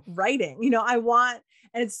writing, I want,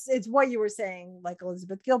 and it's what you were saying, like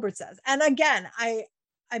Elizabeth Gilbert says. And again, I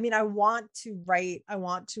mean, I want to write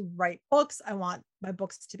books. I want my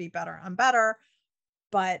books to be better and better.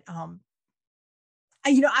 But,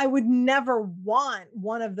 I would never want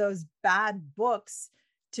one of those bad books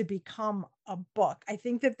to become a book. I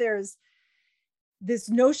think that there's this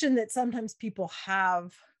notion that sometimes people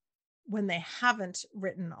have when they haven't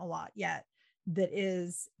written a lot yet, that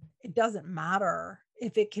is, it doesn't matter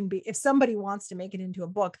if somebody wants to make it into a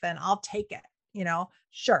book, then I'll take it,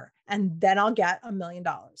 sure. And then I'll get $1 million.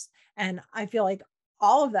 And I feel like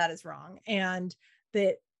all of that is wrong. And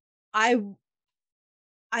that I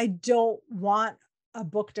don't want a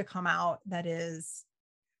book to come out that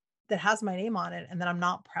has my name on it and that I'm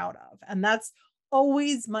not proud of. And that's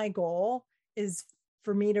always my goal, is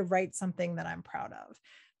for me to write something that I'm proud of.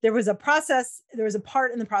 There was a part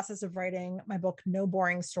in the process of writing my book, No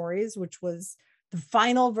Boring Stories, which was the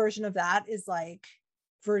final version of that is like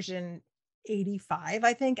version 85,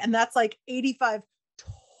 I think. And that's like 85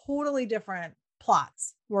 totally different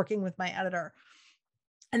plots working with my editor.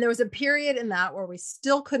 And there was a period in that where we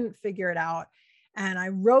still couldn't figure it out. And I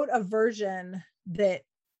wrote a version that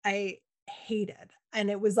I hated. And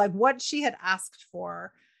it was like what she had asked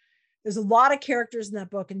for. There's a lot of characters in that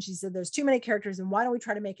book. And she said, there's too many characters. And why don't we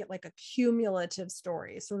try to make it like a cumulative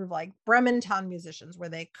story, sort of like Bremen Town Musicians, where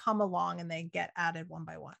they come along and they get added one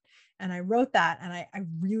by one. And I wrote that and I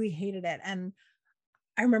really hated it. And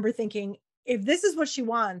I remember thinking, if this is what she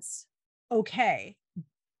wants, okay,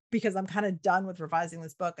 because I'm kind of done with revising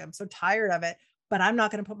this book. I'm so tired of it, but I'm not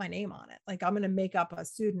going to put my name on it. Like I'm going to make up a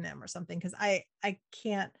pseudonym or something, because I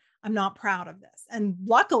can't, I'm not proud of this. And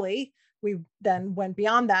luckily we then went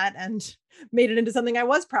beyond that and made it into something I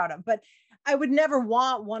was proud of. But I would never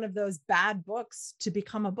want one of those bad books to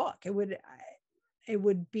become a book. It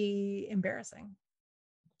would be embarrassing.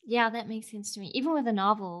 Yeah, that makes sense to me. Even with a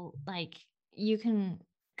novel, like you can,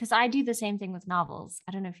 because I do the same thing with novels.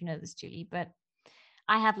 I don't know if you know this, Julie, but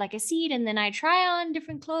I have like a seed and then I try on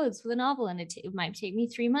different clothes for the novel, and it might take me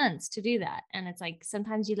 3 months to do that. And it's like,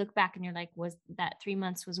 sometimes you look back and you're like, was that 3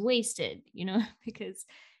 months was wasted, because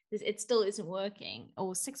it still isn't working,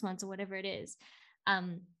 or 6 months or whatever it is.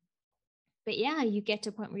 But yeah, you get to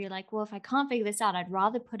a point where you're like, well, if I can't figure this out, I'd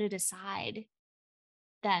rather put it aside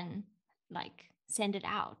than like send it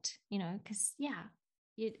out, because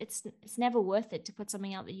it's never worth it to put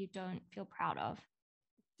something out that you don't feel proud of.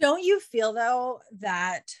 Don't you feel though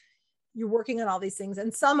that you're working on all these things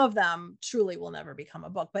and some of them truly will never become a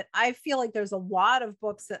book, but I feel like there's a lot of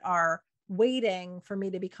books that are waiting for me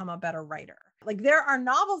to become a better writer. Like there are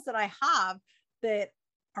novels that I have that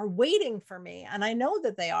are waiting for me, and I know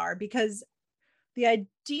that they are because the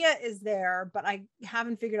idea is there, but I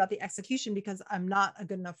haven't figured out the execution because I'm not a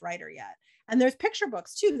good enough writer yet. And there's picture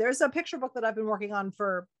books too. There's a picture book that I've been working on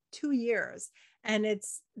for 2 years, and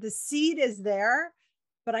the seed is there,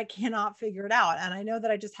 but I cannot figure it out. And I know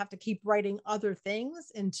that I just have to keep writing other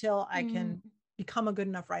things until I can become a good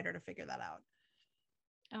enough writer to figure that out.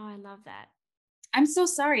 Oh, I love that. I'm so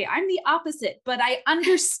sorry. I'm the opposite, but I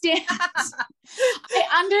understand. I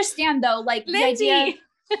understand though, like Lindsay. the idea.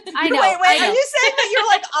 I know. Wait, I know. are you saying that you're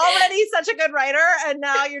like already such a good writer and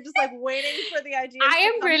now you're just like waiting for the idea? I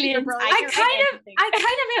am brilliant. I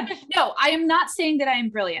kind of am. No, I am not saying that I am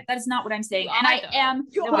brilliant. That is not what I'm saying. And I am.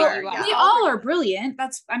 We all are brilliant.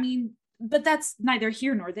 But that's neither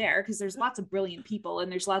here nor there, because there's lots of brilliant people and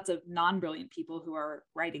there's lots of non-brilliant people who are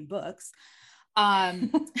writing books.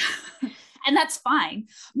 And that's fine.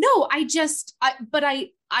 No, but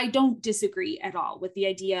I don't disagree at all with the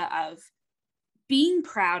idea of being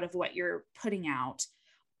proud of what you're putting out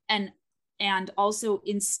and also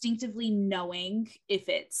instinctively knowing if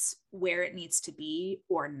it's where it needs to be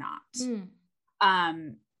or not.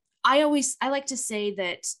 I like to say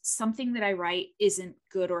that something that I write isn't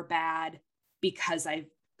good or bad because I've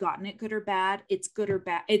gotten it good or bad. It's good or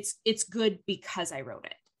bad. It's good because I wrote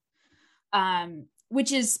it.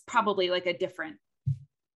 Which is probably like a different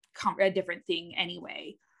thing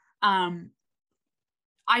anyway.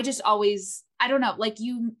 I just always, I don't know, like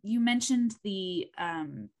you mentioned the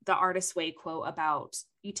Artist's Way quote about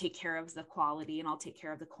you take care of the quality and I'll take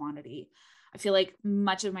care of the quantity. I feel like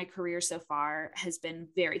much of my career so far has been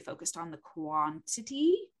very focused on the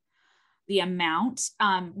quantity, the amount,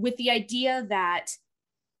 with the idea that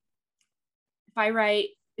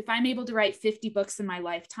if I'm able to write 50 books in my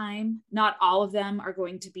lifetime, not all of them are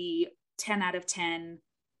going to be 10 out of 10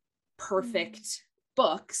 perfect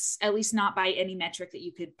books, at least not by any metric that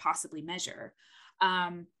you could possibly measure.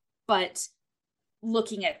 But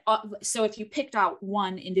looking at, so if you picked out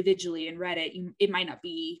one individually and read it, it might not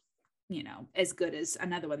be, as good as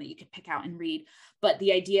another one that you could pick out and read. But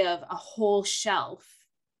the idea of a whole shelf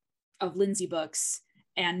of Lindsay books,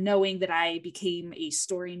 and knowing that I became a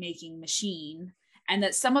story making machine, and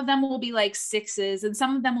that some of them will be like 6s and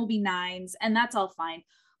some of them will be 9s, and that's all fine.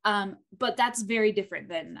 But that's very different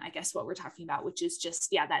than, I guess, what we're talking about, which is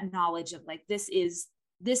just, that knowledge of like, this is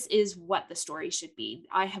what the story should be.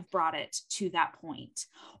 I have brought it to that point.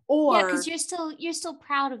 Or because you're still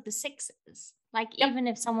proud of the 6s. Like, even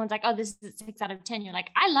if someone's like, oh, this is a 6 out of 10, you're like,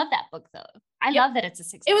 I love that book though. I love that it's a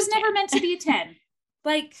 6. It was never meant to be a 10.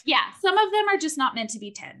 Like, some of them are just not meant to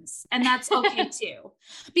be 10s, and that's okay too,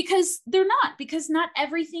 because they're not, because not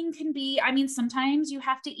everything can be, I mean, sometimes you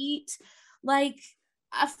have to eat like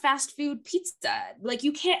a fast food pizza. Like,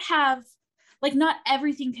 you can't have, like, not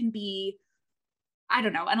everything can be, I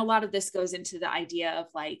don't know. And a lot of this goes into the idea of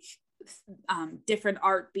like, different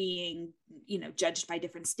art being, judged by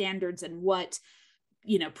different standards, and what,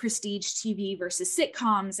 prestige TV versus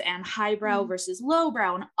sitcoms, and highbrow versus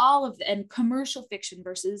lowbrow, and all of and commercial fiction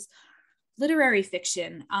versus literary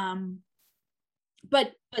fiction.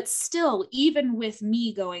 But still, even with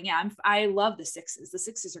me going, I love the 6s. The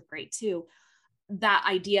 6s are great too. That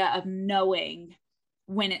idea of knowing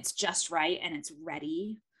when it's just right and it's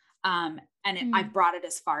ready. I've brought it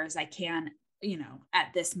as far as I can,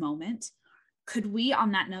 at this moment. Could we,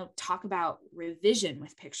 on that note, talk about revision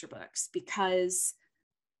with picture books? Because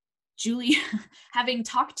Julie, having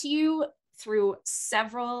talked to you through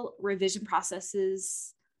several revision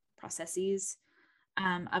processes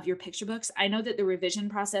of your picture books, I know that the revision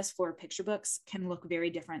process for picture books can look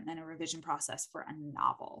very different than a revision process for a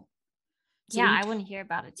novel. So I want to hear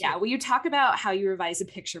about it too. Yeah, will you talk about how you revise a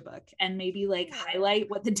picture book, and maybe like highlight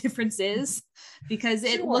what the difference is, because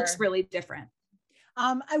it looks really different.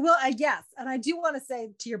 I will. Yes. And I do want to say,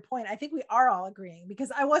 to your point, I think we are all agreeing,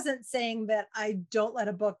 because I wasn't saying that I don't let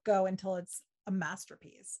a book go until it's a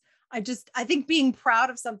masterpiece. I think being proud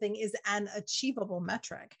of something is an achievable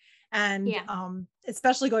metric. And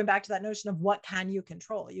especially going back to that notion of what can you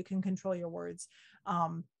control? You can control your words.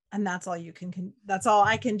 And that's all you can, that's all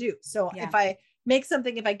I can do. So if I make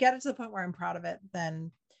something, if I get it to the point where I'm proud of it,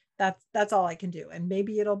 then that's all I can do. And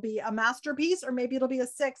maybe it'll be a masterpiece, or maybe it'll be a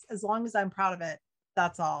 6. As long as I'm proud of it,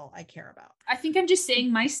 that's all I care about. I think I'm just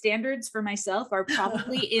saying my standards for myself are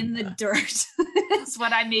probably in the dirt. That's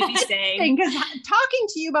what I may be saying. Because talking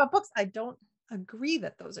to you about books, I don't agree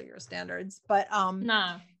that those are your standards, but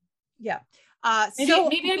no. Yeah.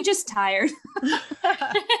 Maybe I'm just tired.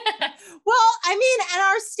 Well, I mean, and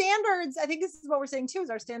our standards, I think this is what we're saying too, is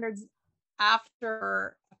our standards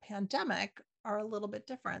after a pandemic are a little bit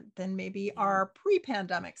different than maybe our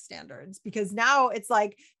pre-pandemic standards, because now it's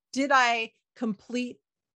like, did I complete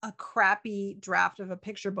a crappy draft of a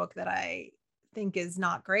picture book that I think is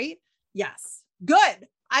not great? Yes. Good.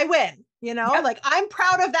 I win, like, I'm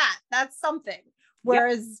proud of that. That's something.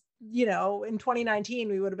 Whereas, in 2019,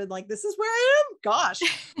 we would have been like, this is where I am. Gosh.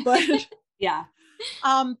 But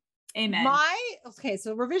Amen.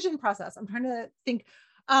 So revision process. I'm trying to think,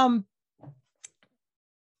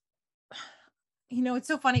 it's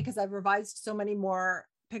so funny because I've revised so many more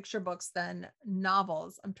picture books than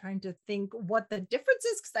novels. I'm trying to think what the difference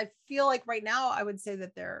is, because I feel like right now I would say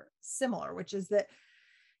that they're similar, which is that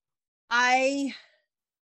I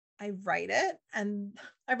write it and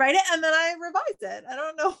then I revise it. I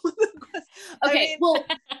don't know.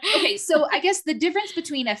 Okay. So I guess the difference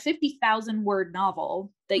between a 50,000 word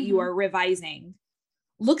novel that you are revising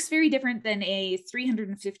looks very different than a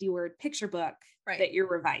 350 word picture book that you're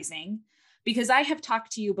revising. Because I have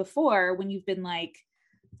talked to you before when you've been like,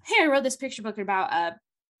 hey, I wrote this picture book about a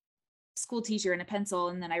school teacher and a pencil,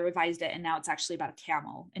 and then I revised it, and now it's actually about a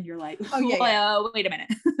camel. And you're like, wait a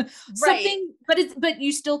minute. Something, but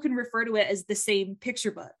you still can refer to it as the same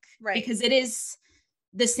picture book, because it is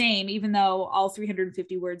the same, even though all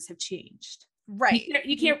 350 words have changed. Right.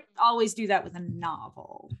 You can't always do that with a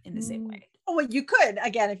novel in the same way. Oh, well, you could,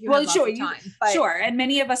 again, if you have lots of time. Sure. And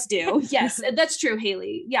many of us do. Yes, that's true,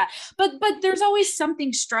 Haley. Yeah. But there's always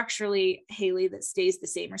something structurally, Haley, that stays the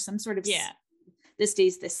same, or some sort of that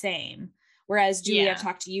stays the same. Whereas Julie, I've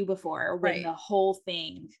talked to you before when the whole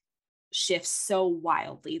thing shifts so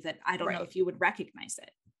wildly that I don't know if you would recognize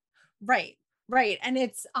it. Right. And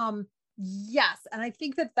it's, yes. And I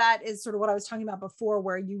think that is sort of what I was talking about before,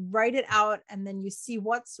 where you write it out and then you see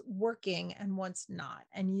what's working and what's not.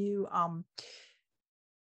 And you,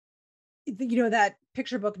 that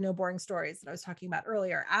picture book, No Boring Stories, that I was talking about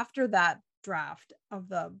earlier, after that draft of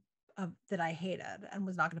that I hated and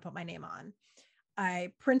was not going to put my name on,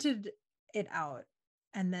 I printed it out,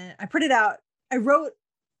 and then I printed out I wrote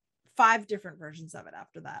 5 different versions of it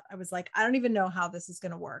after that. I was like, I don't even know how this is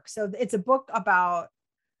going to work. So it's a book about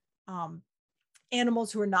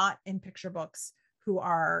animals who are not in picture books, who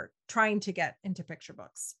are trying to get into picture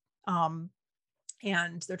books. And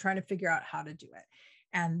they're trying to figure out how to do it.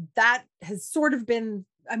 And that has sort of been,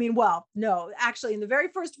 no, actually in the very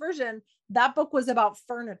first version, that book was about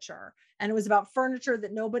furniture, and it was about furniture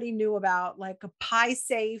that nobody knew about, like a pie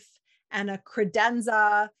safe and a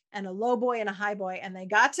credenza and a low boy and a high boy. And they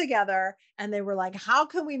got together and they were like, how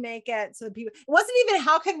can we make it so that people, it wasn't even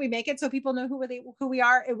how can we make it so people know who we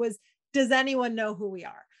are. It was, does anyone know who we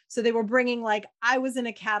are? So they were bringing, like, I was in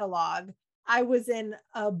a catalog, I was in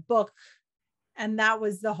a book, and that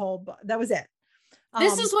was the whole book. That was it.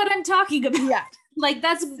 This is what I'm talking about. Yeah. Like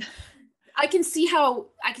I can see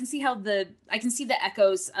the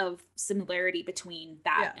echoes of similarity between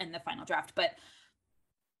that and the final draft, but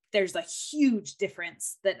there's a huge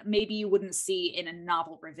difference that maybe you wouldn't see in a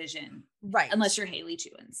novel revision. Right. Unless you're Haley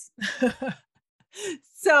Chewins.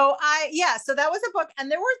 So that was a book,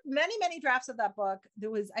 and there were many, many drafts of that book.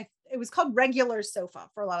 It was called Regular Sofa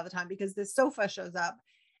for a lot of the time, because this sofa shows up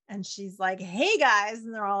and she's like, hey guys.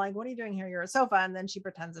 And they're all like, what are you doing here? You're a sofa. And then she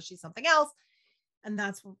pretends that she's something else. And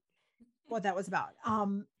that's what that was about.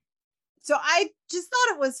 So I just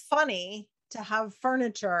thought it was funny to have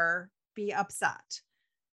furniture be upset.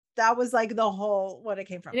 That was like the whole, what it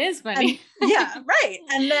came from. It is funny. Yeah. Right.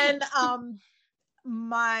 And then,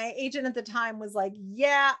 my agent at the time was like,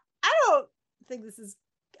 yeah, I don't think this is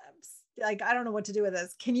like, I don't know what to do with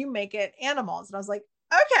this. Can you make it animals? And I was like,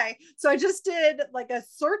 okay. So I just did like a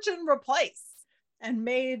search and replace and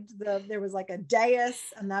made there was like a dais,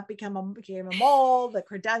 and that became a mole. The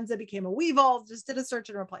credenza became a weevil. Just did a search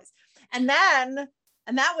and replace. And that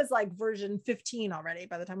was like version 15 already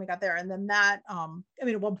by the time we got there. And then that,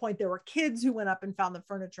 at one point there were kids who went up and found the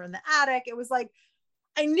furniture in the attic. It was like,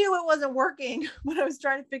 I knew it wasn't working when I was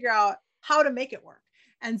trying to figure out how to make it work.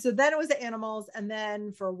 And so then it was the animals. And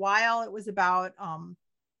then for a while it was about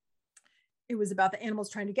the animals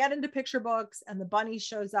trying to get into picture books, and the bunny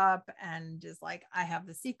shows up and is like, I have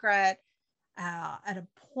the secret. At a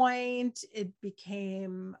point it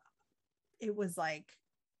was like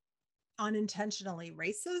unintentionally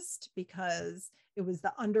racist, because it was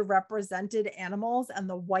the underrepresented animals and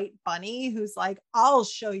the white bunny who's like, I'll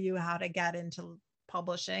show you how to get into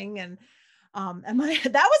publishing. And that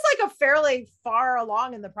was like a fairly far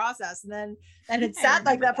along in the process. And it sat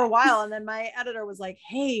like that for a while. And then my editor was like,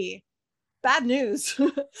 hey, bad news.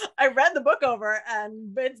 I read the book over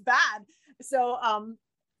and it's bad. So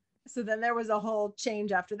then there was a whole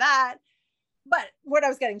change after that. But what I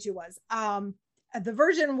was getting to was the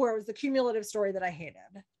version where it was the cumulative story that I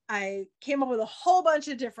hated, I came up with a whole bunch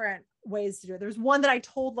of different ways to do it. There's one that I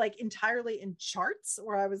told like entirely in charts,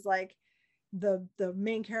 where I was like, the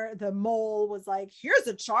main character, the mole, was like, here's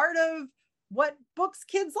a chart of what books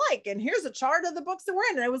kids like, and here's a chart of the books that we're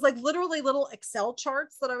in. And it was like literally little Excel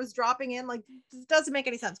charts that I was dropping in. Like, it doesn't make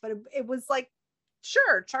any sense, but it was like,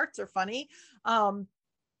 sure, charts are funny. And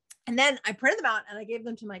then I printed them out and I gave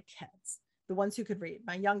them to my kids, the ones who could read.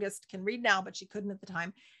 My youngest can read now, but she couldn't at the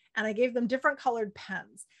time. And I gave them different colored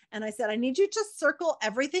pens. And I said, I need you to circle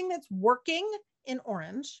everything that's working in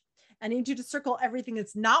orange. I need you to circle everything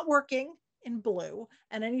that's not working in blue.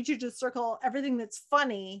 And I need you to circle everything that's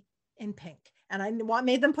funny in pink. And I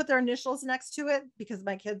made them put their initials next to it, because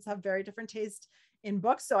my kids have very different taste in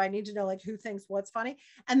books. So I need to know like who thinks what's funny.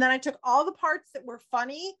 And then I took all the parts that were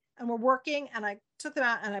funny and were working, and I took them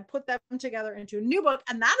out and I put them together into a new book.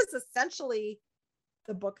 And that is essentially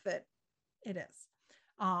the book that it is.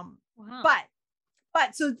 Wow.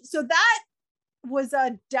 But so that was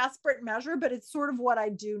a desperate measure, but it's sort of what I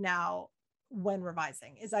do now when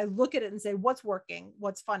revising, is I look at it and say, what's working,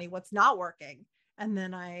 what's funny, what's not working. And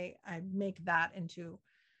then I make that into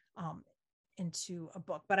a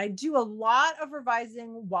book. But I do a lot of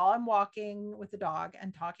revising while I'm walking with the dog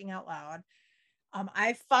and talking out loud.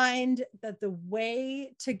 I find that the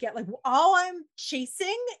way to get, like, all I'm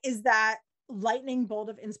chasing is that lightning bolt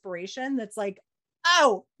of inspiration that's like,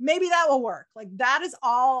 oh, maybe that will work. Like, that is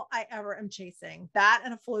all I ever am chasing. That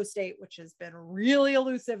and a flow state, which has been really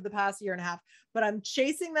elusive the past year and a half, but I'm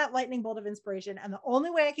chasing that lightning bolt of inspiration. And the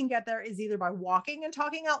only way I can get there is either by walking and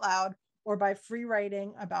talking out loud or by free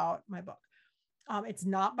writing about my book. It's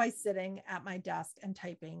not by sitting at my desk and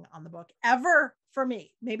typing on the book, ever, for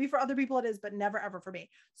me. Maybe for other people it is, but never, ever for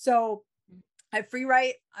me. So I free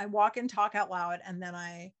write, I walk and talk out loud, and then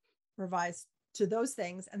I revise to those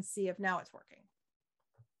things and see if now it's working.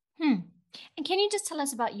 And can you just tell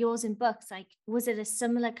us about yours in books? Like, was it a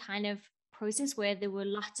similar kind of process where there were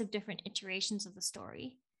lots of different iterations of the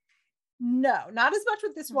story? No, not as much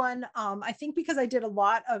with this one. I think because I did a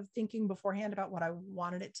lot of thinking beforehand about what I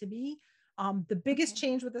wanted it to be. The biggest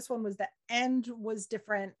change with this one was the end was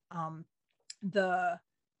different. The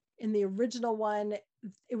In the original one,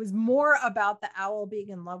 it was more about the owl being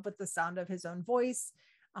in love with the sound of his own voice.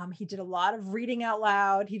 He did a lot of reading out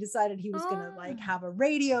loud. He decided he was going to like have a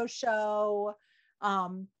radio show.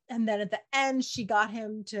 And then at the end, she got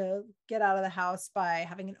him to get out of the house by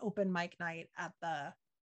having an open mic night at the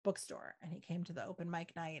bookstore. And he came to the open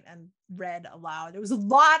mic night and read aloud. There was a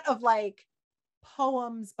lot of like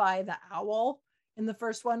poems by the owl in the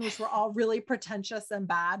first one, which were all really pretentious and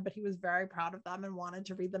bad, but he was very proud of them and wanted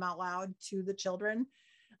to read them out loud to the children.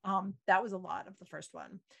 That was a lot of the first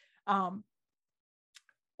one,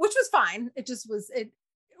 which was fine. It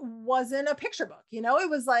wasn't a picture book, you know, it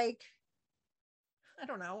was like, I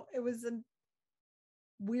don't know, it was a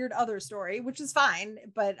weird other story, which is fine.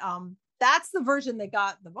 But that's the version that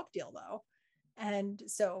got the book deal though. And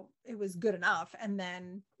so it was good enough. And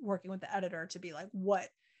then working with the editor to be like,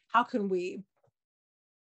 how can we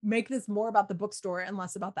make this more about the bookstore and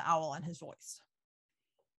less about the owl and his voice?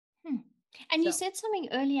 And you said something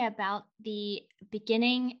earlier about the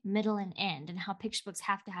beginning, middle, and end, and how picture books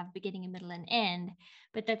have to have beginning and middle and end,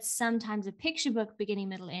 but that sometimes a picture book beginning,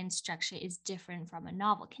 middle, end structure is different from a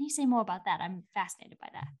novel. Can you say more about that? I'm fascinated by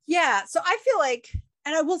that. Yeah. So I feel like,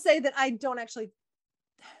 and I will say that I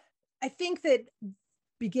think that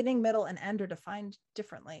beginning, middle, and end are defined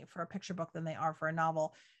differently for a picture book than they are for a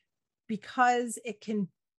novel, because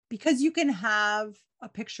you can have a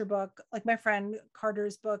picture book, like my friend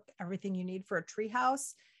Carter's book, Everything You Need for a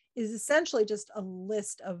Treehouse, is essentially just a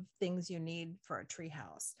list of things you need for a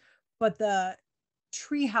treehouse. But the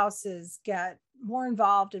tree houses get more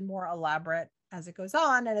involved and more elaborate as it goes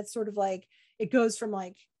on. And it's sort of like, it goes from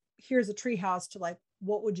like, here's a tree house to like,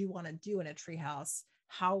 what would you want to do in a tree house?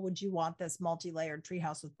 How would you want this multi-layered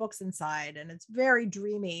treehouse with books inside? And it's very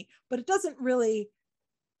dreamy, but it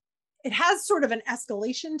has sort of an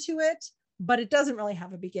escalation to it, but it doesn't really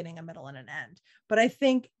have a beginning, a middle, and an end. But I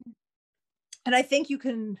think you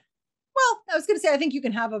can, I was going to say, I think you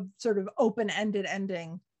can have a sort of open-ended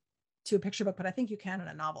ending to a picture book, but I think you can in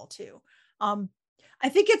a novel too. I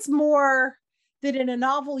think it's more that in a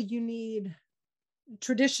novel,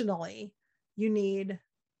 traditionally, you need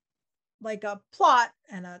like a plot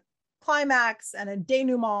and a climax and a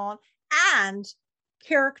denouement and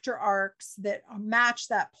character arcs that match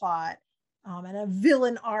that plot, and a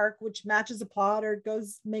villain arc which matches a plot or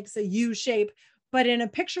makes a U shape. But in a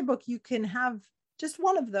picture book, you can have just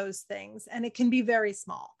one of those things, and it can be very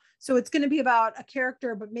small. So it's going to be about a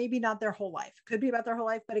character, but maybe not their whole life. It could be about their whole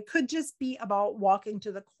life, but it could just be about walking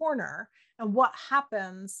to the corner and what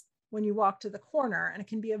happens when you walk to the corner. And it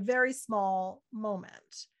can be a very small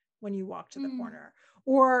moment when you walk to the corner.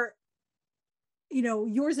 Or, you know,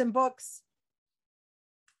 Yours in Books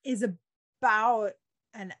is about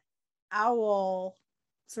an owl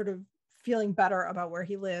sort of feeling better about where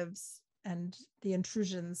he lives and the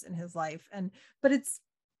intrusions in his life. But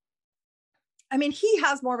he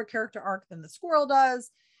has more of a character arc than the squirrel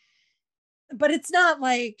does, but it's not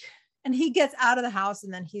like, and he gets out of the house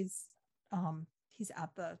and then he's at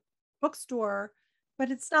the bookstore,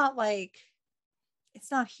 but it's not like, it's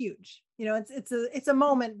not huge, you know, it's a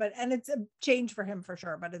moment, and it's a change for him for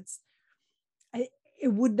sure, but it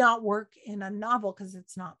would not work in a novel because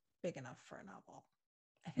it's not big enough for a novel,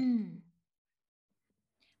 I think.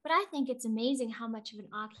 But I think it's amazing how much of an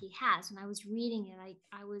arc he has. When I was reading it,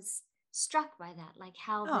 I was struck by that, like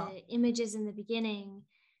how the images in the beginning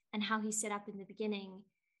and how he's set up in the beginning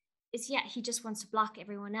is, he just wants to block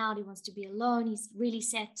everyone out. He wants to be alone. He's really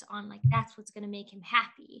set on like, that's what's going to make him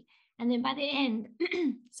happy. And then by the end,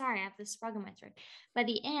 sorry, I have this frog in my throat. By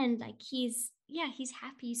the end, like he's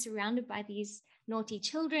happy, surrounded by these naughty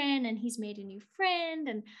children, and he's made a new friend.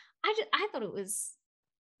 And I thought it was,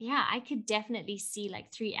 I could definitely see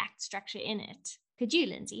like 3-act structure in it. Could you,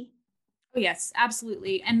 Lindsay? Oh yes,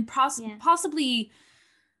 absolutely. And possibly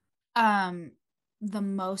the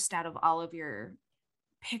most out of all of your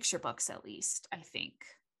picture books, at least, I think.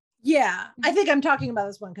 Yeah, I think I'm talking about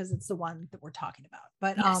this one because it's the one that we're talking about.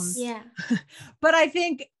 But but I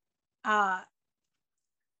think I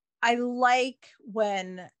like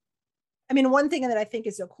when, one thing that I think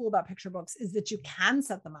is so cool about picture books is that you can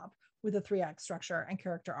set them up with a 3-act structure and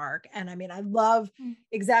character arc. And I love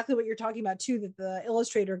exactly what you're talking about too, that the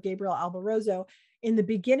illustrator Gabriel Albarozo, in the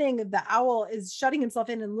beginning, the owl is shutting himself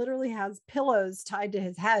in and literally has pillows tied to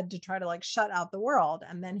his head to try to like shut out the world.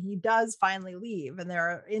 And then he does finally leave. And there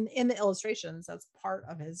are in the illustrations, that's part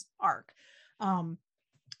of his arc.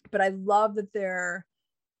 But I love that there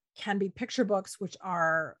can be picture books which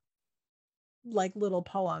are like little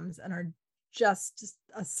poems and are just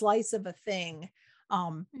a slice of a thing.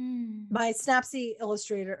 My Snapseed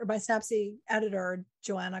illustrator or my Snapseed editor,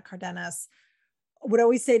 Joanna Cardenas, would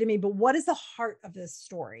always say to me, but what is the heart of this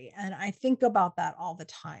story? And I think about that all the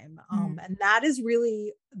time. And that is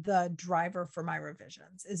really the driver for my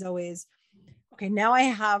revisions, is always, okay, now I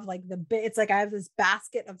have like it's like I have this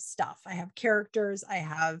basket of stuff. I have characters, I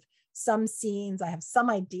have some scenes, I have some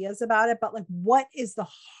ideas about it, but like, what is the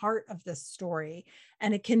heart of this story?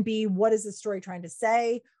 And it can be, what is the story trying to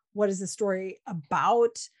say? What is the story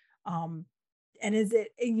about? And is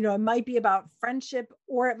it, it might be about friendship,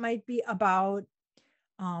 or it might be about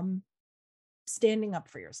standing up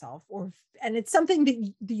for yourself, and it's something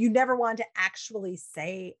that you never want to actually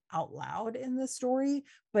say out loud in the story,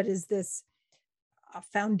 but is this a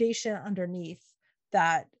foundation underneath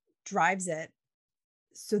that drives it,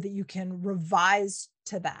 so that you can revise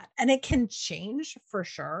to that. And it can change for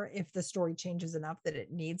sure if the story changes enough that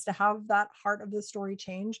it needs to have that heart of the story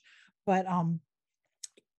change. But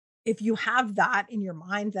if you have that in your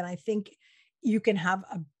mind, then I think you can have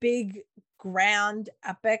a big, grand,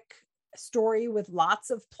 epic story with lots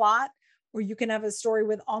of plot, or you can have a story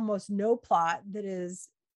with almost no plot that is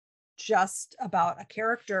just about a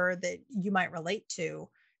character that you might relate to.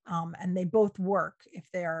 And they both work if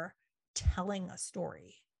they're telling a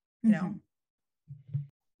story, you know?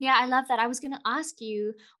 Yeah, I love that. I was going to ask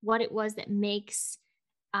you what it was that makes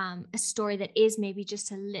a story that is maybe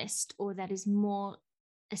just a list, or that is more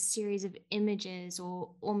a series of images, or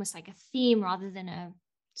almost like a theme rather than a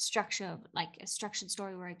structure, like a structured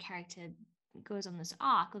story where a character goes on this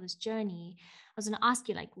arc or this journey. I was going to ask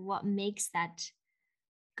you, like, what makes that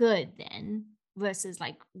good then, versus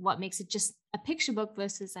like what makes it just a picture book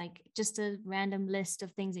versus like just a random list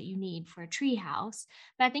of things that you need for a tree house.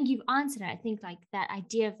 But I think you've answered it. I think like that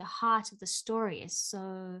idea of the heart of the story is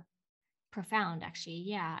so profound, actually.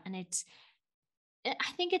 Yeah. And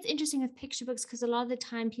I think it's interesting with picture books, because a lot of the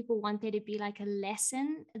time people want there to be like a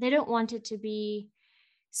lesson. They don't want it to be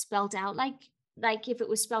spelled out like if it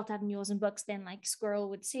was spelled out in Yours and Books, then like Squirrel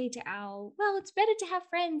would say to Owl, well, it's better to have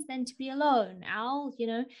friends than to be alone, Owl.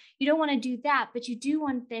 You don't want to do that, but you do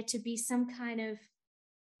want there to be some kind of,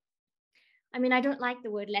 I mean, I don't like the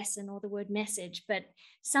word lesson or the word message, but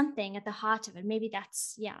something at the heart of it. Maybe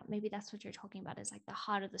that's what you're talking about, is like the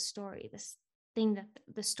heart of the story, this thing that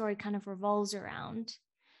the story kind of revolves around.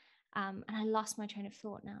 And I lost my train of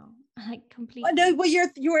thought now, like completely. No, well,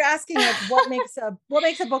 you were asking like what makes a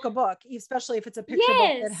book a book, especially if it's a picture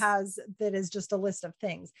book that is just a list of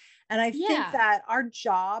things. And I think that our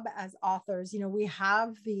job as authors, we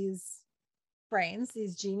have these brains,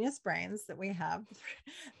 these genius brains that we have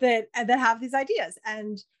that have these ideas,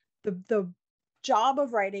 and the job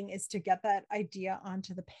of writing is to get that idea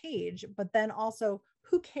onto the page. But then also,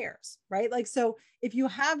 who cares, right? Like, so if you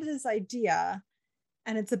have this idea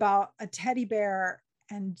and it's about a teddy bear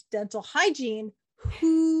and dental hygiene,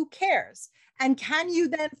 who cares? And can you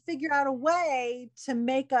then figure out a way to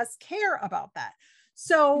make us care about that?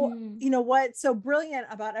 So, what's so brilliant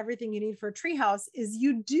about Everything You Need for a Treehouse is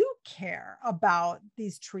you do care about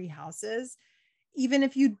these tree houses, even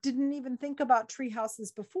if you didn't even think about tree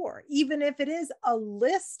houses before, even if it is a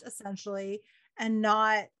list essentially and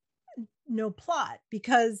no plot,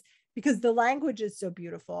 because the language is so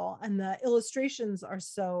beautiful and the illustrations are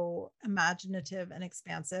so imaginative and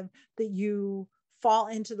expansive that you fall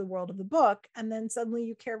into the world of the book, and then suddenly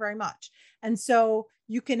you care very much. And so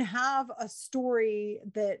you can have a story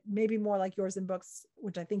that maybe more like Yours in Books,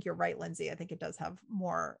 which I think you're right, Lindsay. I think it does have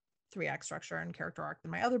more 3-act structure and character arc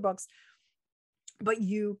than my other books, but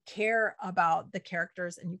you care about the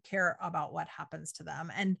characters and you care about what happens to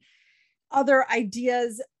them. And other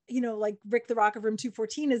ideas, like Rick the Rock of Room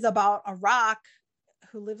 214 is about a rock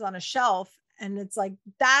who lives on a shelf. And it's like,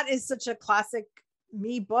 that is such a classic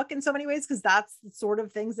me book in so many ways, because that's the sort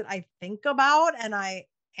of things that I think about, and I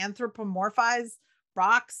anthropomorphize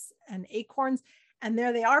rocks and acorns, and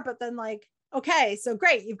there they are. But then like, okay, so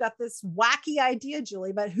great, you've got this wacky idea,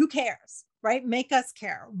 Julie, but who cares, right? Make us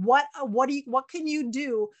care. What can you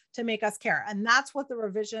do to make us care? And that's what the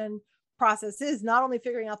revision process is, not only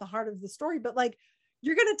figuring out the heart of the story, but like,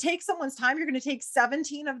 you're going to take someone's time, you're going to take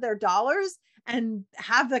 17 of their dollars and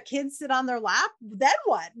have the kids sit on their lap. Then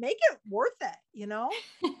what? Make it worth it,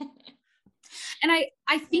 And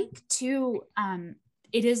I think too,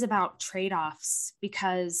 it is about trade-offs,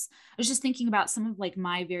 because I was just thinking about some of like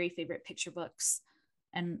my very favorite picture books,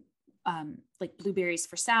 and like Blueberries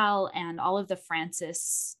for Sal and all of the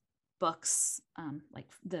Frances books, like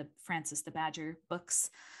the Frances the Badger books.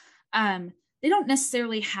 They don't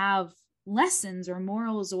necessarily have lessons or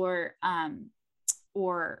morals or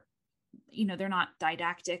they're not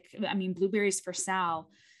didactic. I mean, Blueberries for Sal,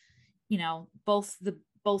 both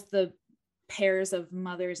the pairs of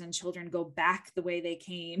mothers and children go back the way they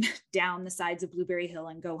came down the sides of Blueberry Hill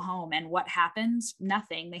and go home. And what happened?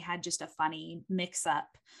 Nothing. They had just a funny mix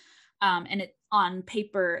up. And on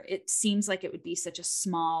paper, it seems like it would be such a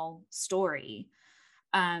small story.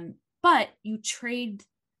 But you trade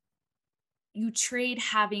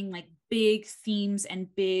having like big themes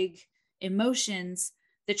and big emotions.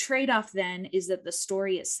 The trade-off then is that the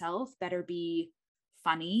story itself better be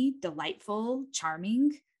funny, delightful,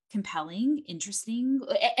 charming, compelling, interesting,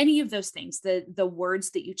 any of those things. The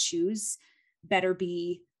words that you choose better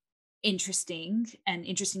be interesting and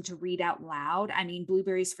interesting to read out loud. I mean,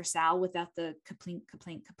 Blueberries for Sal without the kaplink,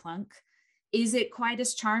 kaplink, kaplunk. Is it quite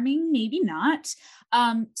as charming? Maybe not.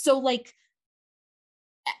 So like,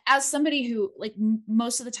 as somebody who like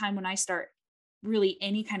most of the time when I start really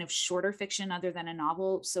any kind of shorter fiction other than a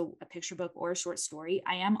novel, so a picture book or a short story,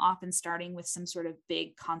 I am often starting with some sort of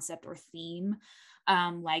big concept or theme,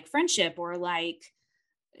 like friendship or like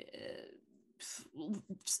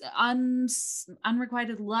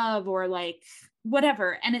unrequited love or like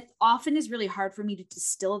whatever. And it often is really hard for me to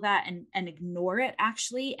distill that and ignore it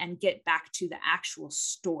actually and get back to the actual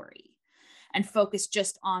story and focus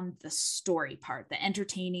just on the story part, the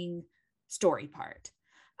entertaining story part.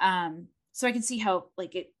 So I can see how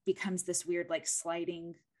like it becomes this weird like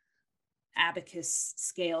sliding abacus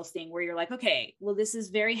scale thing where you're like, okay, well, this is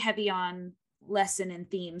very heavy on lesson and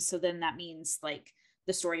themes. So then that means like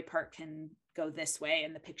the story part can go this way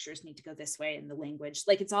and the pictures need to go this way and the language,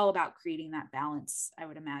 like it's all about creating that balance, I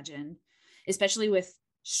would imagine, especially with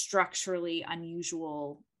structurally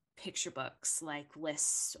unusual picture books like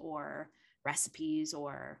lists or recipes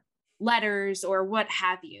or letters or what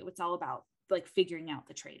have you. It's all about like figuring out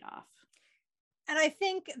the trade-off. And I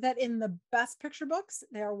think that in the best picture books,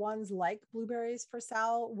 there are ones like Blueberries for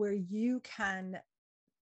Sal where you can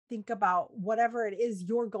think about whatever it is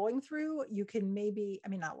you're going through. You can maybe, I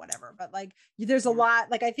mean, not whatever, but like there's a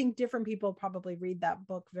lot, like I think different people probably read that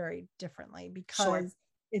book very differently because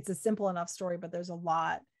it's a simple enough story, but there's a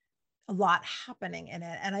lot happening in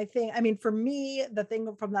it. And I think, I mean, for me, the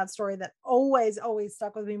thing from that story that always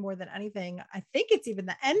stuck with me more than anything, I think it's even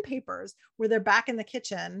the end papers where they're back in the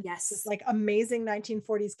kitchen. Yes. This like amazing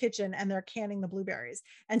 1940s kitchen and they're canning the blueberries.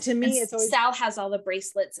 And to me, it's always Sal has all the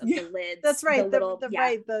bracelets of the lids. That's right.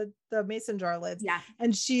 The the mason jar lids. Yeah.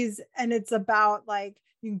 And it's about like,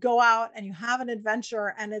 you go out and you have an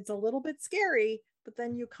adventure and it's a little bit scary, but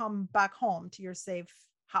then you come back home to your safe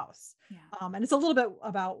house. And it's a little bit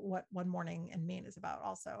about what One Morning in Maine is about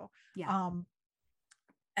also.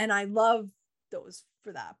 And I love those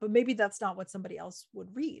for that, but maybe that's not what somebody else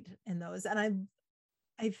would read in those. And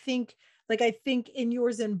I think in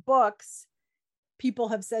Yours in Books, people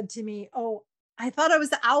have said to me, oh, I thought I was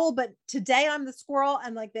the owl, but today I'm the squirrel.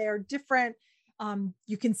 And like, they are different.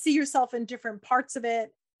 You can see yourself in different parts of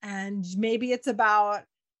it. And maybe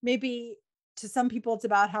to some people, it's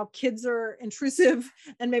about how kids are intrusive.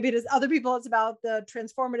 And maybe to other people, it's about the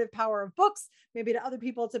transformative power of books. Maybe to other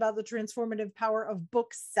people, it's about the transformative power of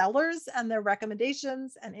booksellers and their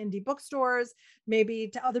recommendations and indie bookstores. Maybe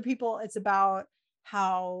to other people, it's about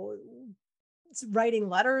how writing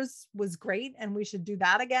letters was great and we should do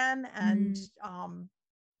that again. And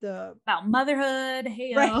about motherhood.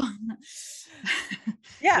 Hey, right.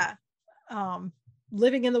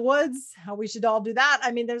 Living in the woods, how we should all do that.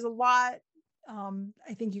 I mean, there's a lot.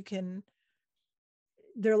 I think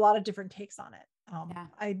there are a lot of different takes on it.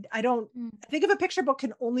 I think if a picture book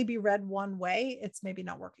can only be read one way, it's maybe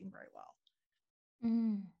not working very well.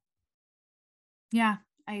 Yeah,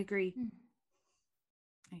 I agree.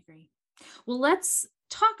 Well, let's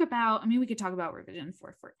talk about, I mean, we could talk about Revision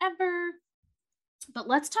 4 forever, but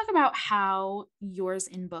let's talk about how Yours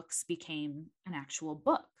in Books became an actual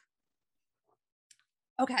book.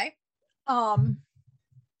 Okay.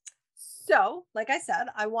 So like I said,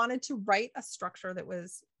 I wanted to write a structure that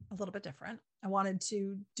was a little bit different. I wanted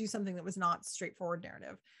to do something that was not straightforward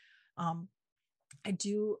narrative. I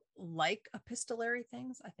do like epistolary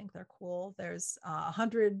things. I think they're cool. There's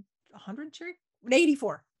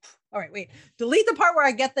 84. All right, wait, delete the part where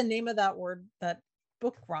I get the name of that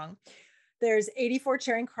book wrong. There's 84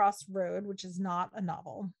 Charing Cross Road, which is not a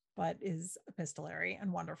novel, but is epistolary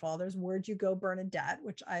and wonderful. There's Where'd You Go, Bernadette,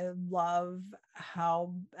 which I love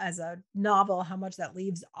how, as a novel, how much that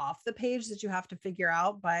leaves off the page that you have to figure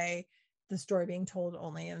out by the story being told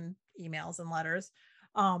only in emails and letters.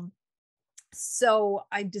 So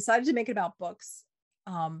I decided to make it about books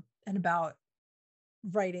and about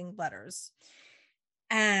writing letters.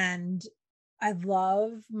 And I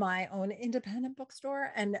love my own independent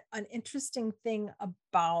bookstore. And an interesting thing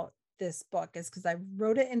about this book is because I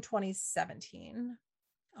wrote it in 2017.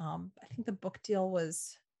 I think the book deal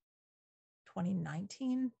was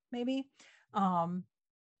 2019, maybe.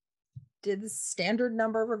 Did the standard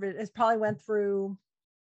number of revisions. It probably went through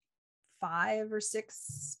 5 or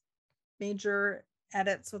 6 major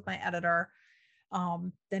edits with my editor.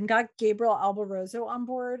 Then got Gabriel Albarozo on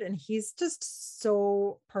board, and he's just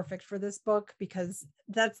so perfect for this book because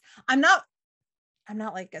I'm not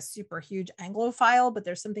like a super huge Anglophile, but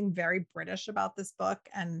there's something very British about this book,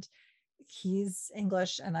 and he's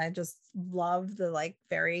English, and I just love the like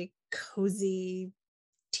very cozy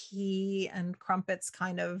tea and crumpets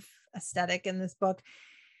kind of aesthetic in this book.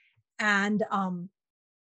 And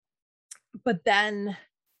but then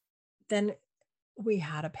we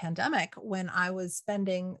had a pandemic when I was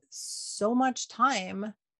spending so much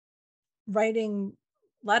time writing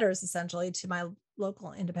letters essentially to my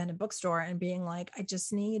local independent bookstore and being like, I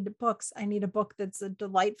just need books. I need a book that's a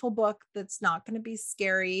delightful book that's not going to be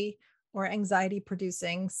scary or anxiety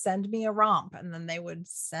producing. Send me a romp. And then they would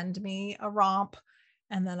send me a romp.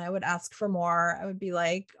 And then I would ask for more. I would be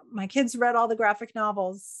like, my kids read all the graphic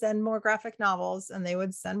novels, send more graphic novels. And they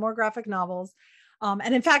would send more graphic novels.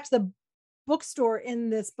 And in fact, the bookstore in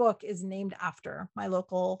this book is named after my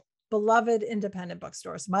local beloved independent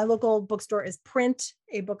bookstore. So my local bookstore is Print,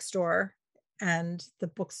 a bookstore. And the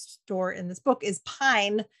bookstore in this book is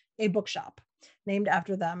Pine, a bookshop, named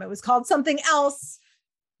after them. It was called something else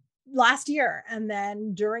last year. And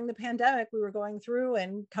then during the pandemic, we were going through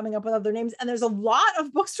and coming up with other names. And there's a lot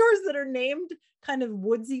of bookstores that are named kind of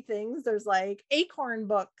woodsy things. There's like Acorn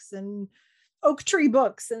Books and Oak Tree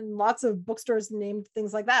Books and lots of bookstores named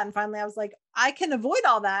things like that. And finally I was like, I can avoid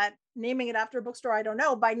all that naming it after a bookstore I don't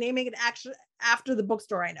know by naming it actually after the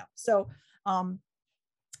bookstore I know. So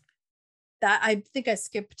that I think I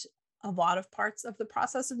skipped a lot of parts of the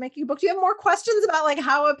process of making a book. Do you have more questions about like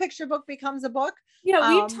how a picture book becomes a book?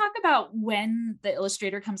 Yeah, we talk about when the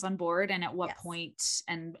illustrator comes on board and at what Yes. point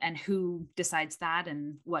and who decides that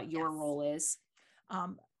and what your Yes. role is.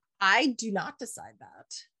 I do not decide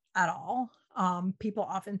that at all. People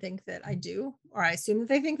often think that I do, or I assume that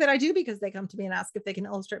they think that I do because they come to me and ask if they can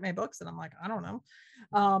illustrate my books. And I'm like, I don't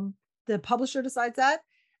know. The publisher decides that,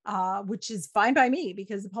 which is fine by me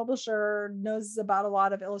because the publisher knows about a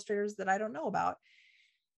lot of illustrators that I don't know about.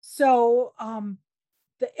 So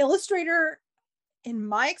the illustrator, in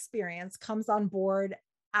my experience, comes on board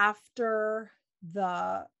after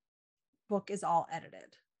the book is all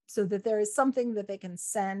edited, so that there is something that they can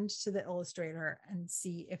send to the illustrator and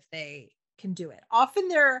see if they can do it. Often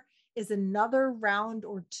there is another round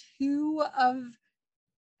or two of,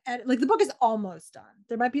 like the book is almost done.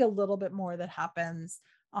 There might be a little bit more that happens,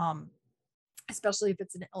 especially if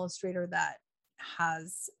it's an illustrator that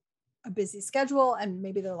has a busy schedule and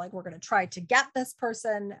maybe they're like, we're going to try to get this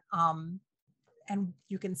person. And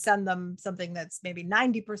you can send them something that's maybe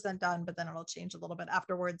 90% done, but then it'll change a little bit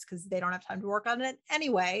afterwards because they don't have time to work on it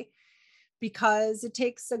anyway, because it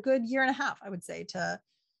takes a good year and a half, I would say, to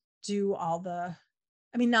do all the,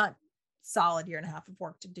 I mean, not solid year and a half of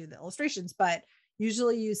work to do the illustrations, but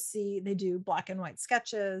usually you see they do black and white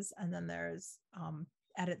sketches and then there's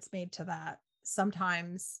edits made to that.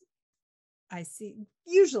 Sometimes I see,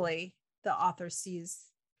 usually the author sees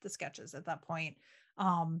the sketches at that point.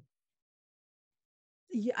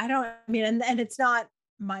 Yeah, I mean, and it's not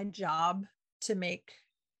my job to make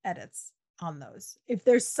edits on those. If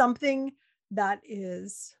there's something that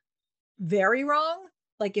is very wrong,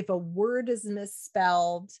 like if a word is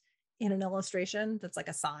misspelled in an illustration, that's like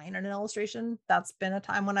a sign in an illustration, that's been a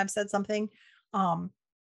time when I've said something.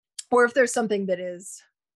 Or if there's something that is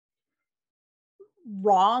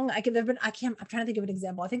wrong, I'm trying to think of an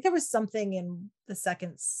example. I think there was something in the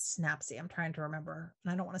second Snapsy. I'm trying to remember,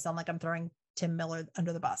 and I don't want to sound like I'm throwing Tim Miller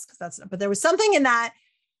under the bus but there was something in that.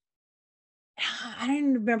 I don't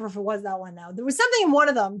even remember if it was that one now. There was something in one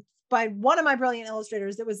of them by one of my brilliant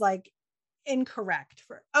illustrators that was like incorrect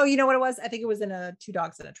you know what it was? I think it was in a Two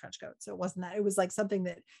Dogs in a Trench Coat. So it wasn't that. It was like something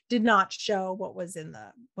that did not show what was in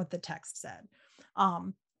what the text said.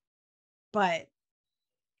 But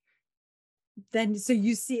then, so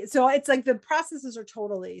you see, so it's like the processes are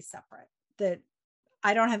totally separate, that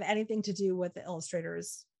I don't have anything to do with the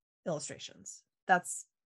illustrator's illustrations. That's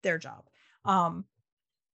their job. And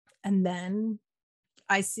then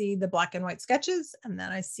I see the black and white sketches, and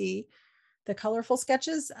then I see the colorful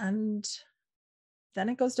sketches, and then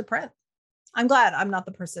it goes to print. I'm glad I'm not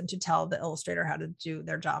the person to tell the illustrator how to do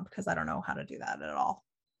their job, because I don't know how to do that at all.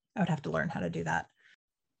 I would have to learn how to do that.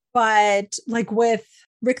 But like with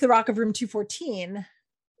Rick the Rock of Room 214,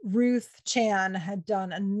 Ruth Chan had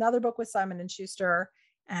done another book with Simon and Schuster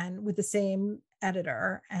and with the same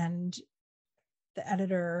editor. And the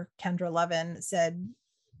editor, Kendra Levin, said,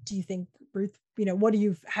 do you think Ruth,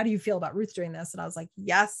 how do you feel about Ruth doing this? And I was like,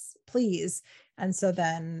 yes, please. And so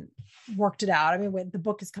then worked it out. I mean, the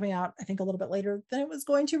book is coming out, I think, a little bit later than it was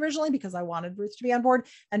going to originally, because I wanted Ruth to be on board.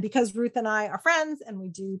 And because Ruth and I are friends and we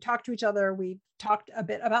do talk to each other, we talked a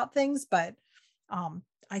bit about things, but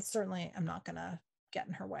I certainly am not going to get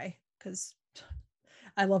in her way, because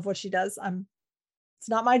I love what she does. It's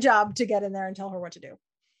not my job to get in there and tell her what to do.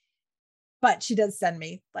 But she does send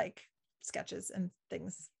me like sketches and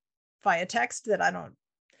things via text that I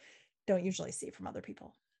don't usually see from other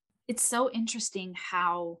people. It's so interesting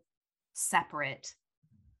how separate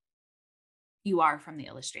you are from the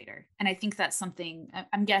illustrator. And I think that's something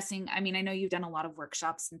I'm guessing. I mean, I know you've done a lot of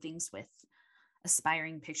workshops and things with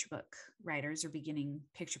aspiring picture book writers or beginning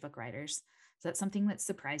picture book writers. Is that something that's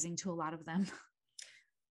surprising to a lot of them?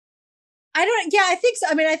 I think so.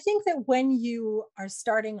 I mean, I think that when you are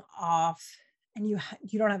starting off and you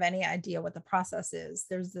don't have any idea what the process is,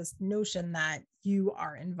 there's this notion that you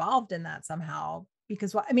are involved in that somehow,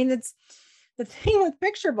 because it's the thing with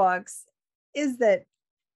picture books is that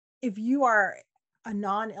if you are a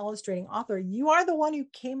non-illustrating author, you are the one who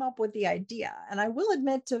came up with the idea. And I will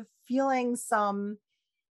admit to feeling some,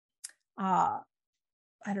 I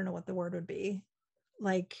don't know what the word would be.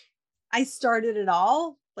 Like, I started it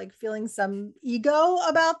all, like feeling some ego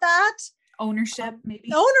about that. Ownership,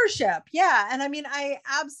 maybe. Ownership. Yeah. And I mean, I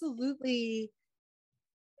absolutely,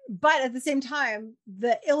 but at the same time,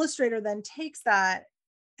 the illustrator then takes that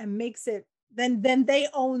and makes it, then they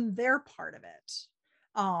own their part of it.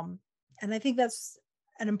 And I think that's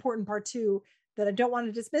an important part too, that I don't want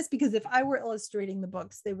to dismiss, because if I were illustrating the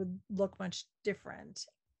books, they would look much different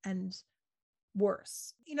and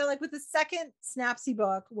worse. Like with the second Snapsy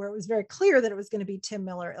book, where it was very clear that it was going to be Tim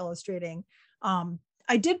Miller illustrating,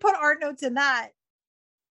 I did put art notes in that,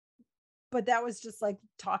 but that was just like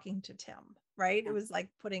talking to Tim, right? It was like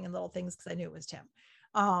putting in little things because I knew it was Tim.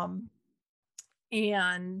 And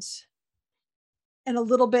a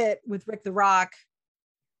little bit with Rick the Rock,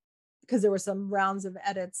 because there were some rounds of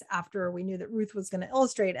edits after we knew that Ruth was going to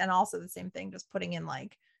illustrate, and also the same thing, just putting in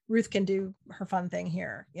like, Ruth can do her fun thing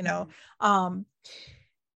here, It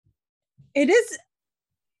is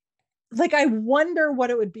like, I wonder what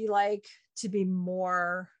it would be like to be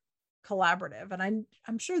more collaborative. And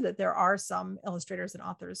I'm sure that there are some illustrators and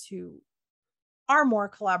authors who are more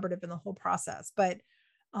collaborative in the whole process. But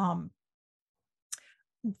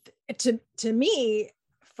to me,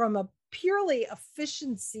 from a purely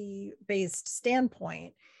efficiency based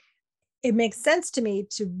standpoint, it makes sense to me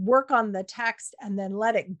to work on the text and then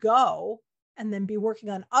let it go, and then be working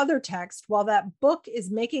on other text while that book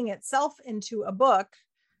is making itself into a book,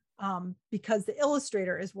 because the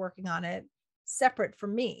illustrator is working on it separate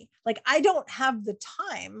from me. Like, I don't have the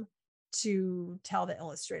time to tell the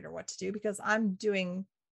illustrator what to do because I'm doing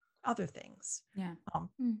other things. Yeah.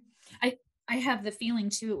 I have the feeling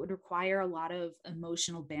too, it would require a lot of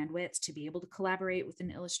emotional bandwidth to be able to collaborate with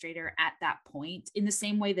an illustrator at that point, in the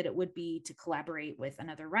same way that it would be to collaborate with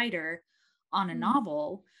another writer on a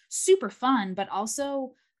novel. Super fun, but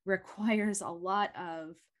also requires a lot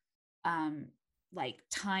of like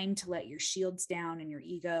time to let your shields down and your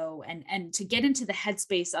ego, and to get into the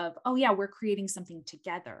headspace of, oh yeah, we're creating something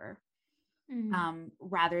together,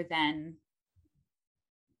 rather than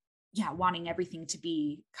wanting everything to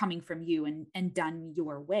be coming from you and done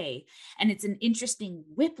your way. And it's an interesting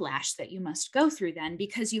whiplash that you must go through then,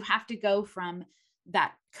 because you have to go from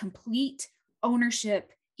that complete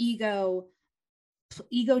ownership, ego-driven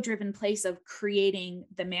place of creating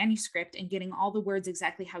the manuscript and getting all the words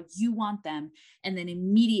exactly how you want them, and then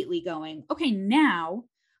immediately going, okay, now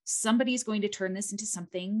somebody's going to turn this into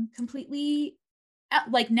something completely,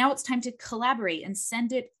 like, now it's time to collaborate and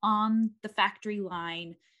send it on the factory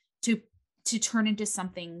line to turn into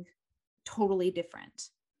something totally different.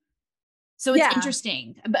 So it's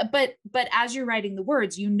interesting, but as you're writing the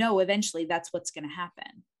words, eventually that's what's going to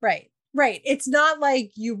happen. Right. It's not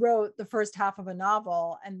like you wrote the first half of a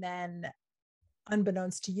novel and then,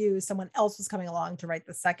 unbeknownst to you, someone else was coming along to write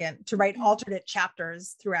the second, to write alternate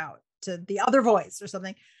chapters throughout to the other voice or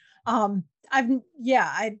something. I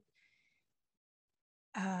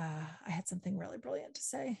had something really brilliant to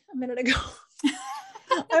say a minute ago.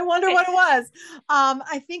 I wonder what it was.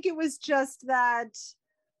 I think it was just that.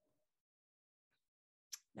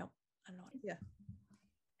 No, I don't know. Yeah.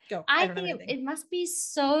 Go. I think it must be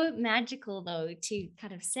so magical though, to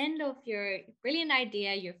kind of send off your brilliant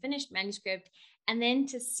idea, your finished manuscript, and then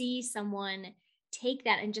to see someone take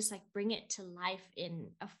that and just like bring it to life in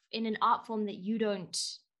an art form that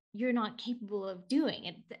you're not capable of doing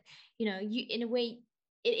it. You know, you, in a way,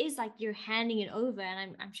 it is like you're handing it over,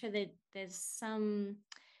 and I'm sure that there's some,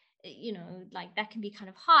 you know, like that can be kind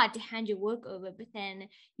of hard to hand your work over, but then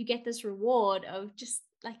you get this reward of just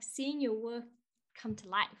like seeing your work come to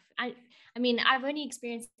life. I mean, I've only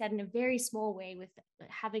experienced that in a very small way with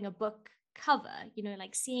having a book cover, you know,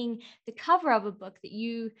 like seeing the cover of a book that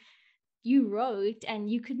you wrote,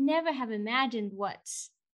 and you could never have imagined what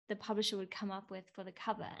the publisher would come up with for the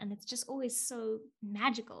cover, and it's just always so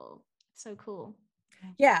magical, so cool.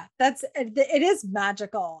 Yeah, it is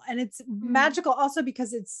magical, and it's magical also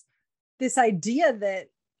because it's this idea that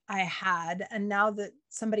I had, and now that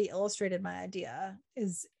somebody illustrated my idea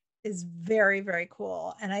is very, very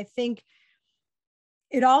cool. And I think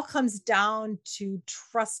it all comes down to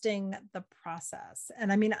trusting the process.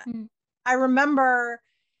 And I mean, I remember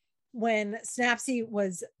when Snapseed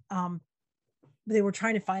was, they were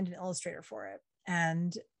trying to find an illustrator for it.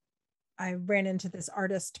 And I ran into this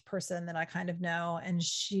artist person that I kind of know. And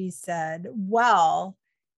she said, well,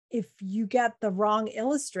 if you get the wrong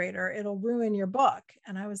illustrator, it'll ruin your book.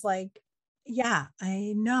 And I was like, yeah,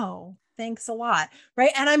 I know. Thanks a lot.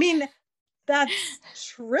 Right. And I mean, that's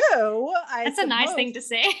true. That's a nice thing to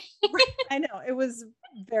say. I know, it was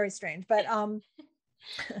very strange, but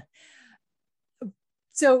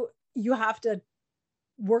so you have to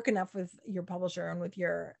work enough with your publisher and with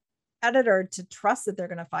your editor to trust that they're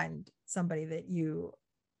going to find somebody that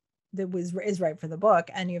is right for the book,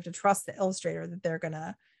 and you have to trust the illustrator that they're going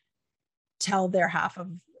to tell their half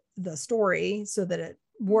of the story so that it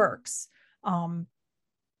works.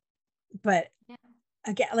 But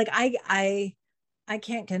again, like I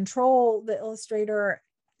can't control the illustrator,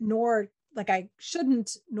 nor like I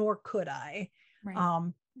shouldn't, nor could I.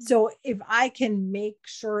 Right. So if I can make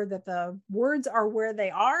sure that the words are where they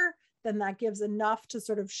are, then that gives enough to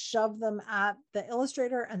sort of shove them at the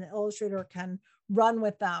illustrator, and the illustrator can run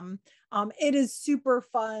with them. It is super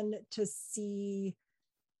fun to see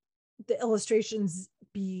the illustrations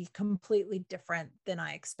be completely different than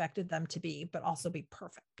I expected them to be, but also be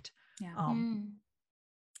perfect. Yeah.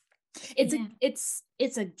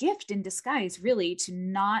 It's a gift in disguise, really, to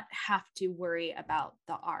not have to worry about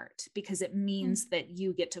the art, because it means that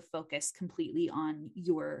you get to focus completely on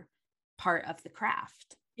your part of the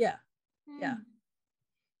craft. Yeah. Yeah.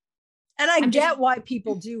 And I get why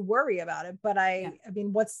people do worry about it, but I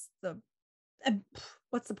mean, what's the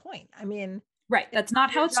point? I mean, right. That's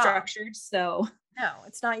not how it's structured. So no,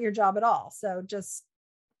 it's not your job at all. So just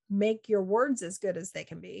make your words as good as they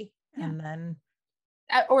can be. Yeah. And then,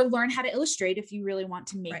 or learn how to illustrate if you really want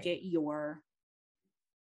to make it your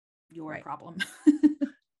problem.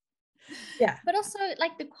 Yeah. But also,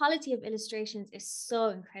 like, the quality of illustrations is so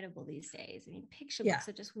incredible these days. I mean, picture books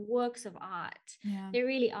are just works of art. Yeah. They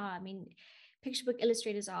really are. I mean, picture book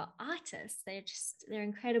illustrators are artists. They're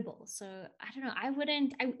incredible. So I don't know.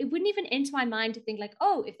 It wouldn't even enter my mind to think like,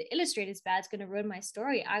 oh, if the illustrator's bad, it's going to ruin my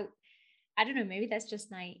story. I don't know. Maybe that's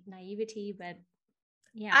just naivety, but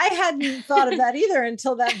yeah. I hadn't thought of that either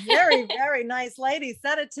until that very, very nice lady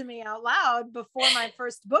said it to me out loud before my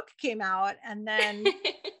first book came out. And then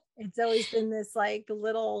it's always been this like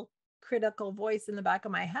little critical voice in the back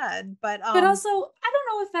of my head. But also, I don't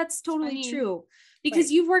know if that's totally true,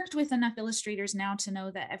 because you've worked with enough illustrators now to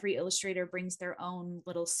know that every illustrator brings their own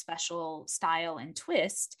little special style and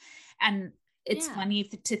twist. And it's funny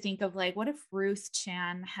to think of, like, what if Ruth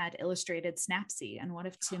Chan had illustrated Snapseed, and what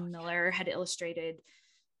if Tim Miller had illustrated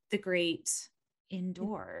The Great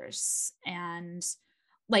Indoors, and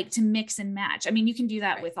like to mix and match. I mean, you can do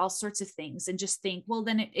that with all sorts of things, and just think, well,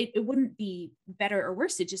 then it wouldn't be better or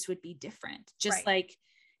worse. It just would be different. Just like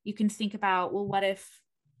you can think about, well, what if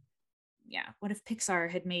Pixar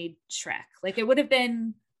had made Shrek? Like, it would have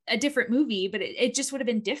been a different movie, but it just would have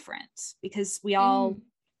been different, because we all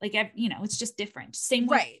it's just different. Same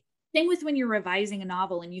with when you're revising a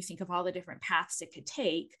novel and you think of all the different paths it could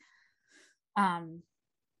take.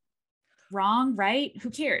 Wrong, right? Who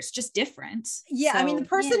cares? Just different. Yeah. So, I mean, the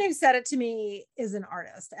person who said it to me is an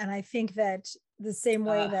artist. And I think that the same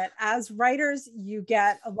way that as writers, you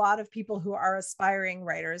get a lot of people who are aspiring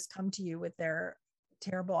writers come to you with their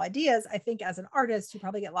terrible ideas. I think as an artist, you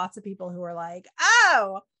probably get lots of people who are like,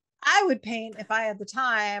 oh, I would paint if I had the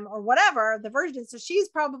time, or whatever the version is. So she's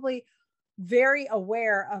probably very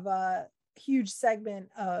aware of a huge segment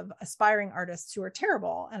of aspiring artists who are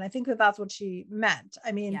terrible. And I think that that's what she meant.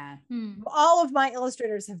 I mean, all of my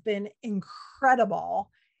illustrators have been incredible.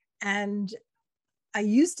 And I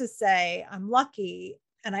used to say I'm lucky,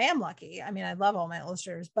 and I am lucky. I mean, I love all my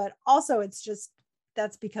illustrators, but also it's just,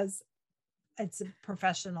 that's because it's a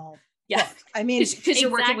professional Yeah. book. I mean, because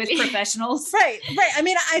you're working with professionals. Right. I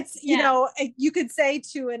mean, it's, you know, you could say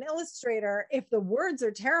to an illustrator, if the words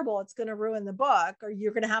are terrible, it's going to ruin the book, or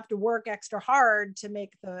you're going to have to work extra hard to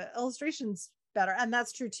make the illustrations better. And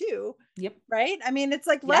that's true too. Yep. Right. I mean, it's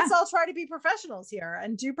like, let's all try to be professionals here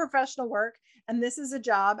and do professional work. And this is a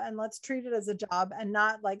job, and let's treat it as a job and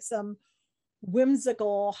not like some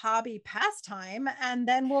whimsical hobby pastime, and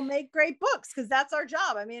then we'll make great books because that's our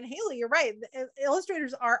job. I mean, Haley, you're right.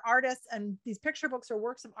 Illustrators are artists, and these picture books are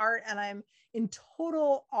works of art, and I'm in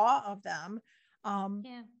total awe of them.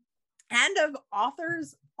 And of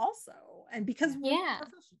authors also. And because we're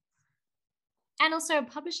professionals. And also, a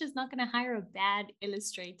publisher's not going to hire a bad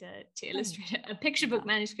illustrator to illustrate a picture book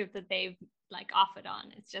manuscript that they've like offered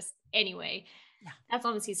on. It's just, anyway, that's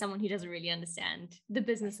obviously someone who doesn't really understand the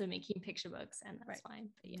business of making picture books, and that's fine.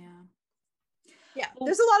 But well,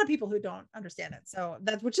 there's a lot of people who don't understand it, so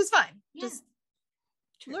that's, which is fine. Just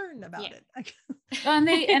learn about it. and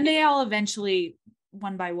they all eventually,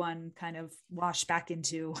 one by one, kind of wash back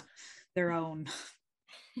into their own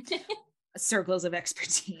circles of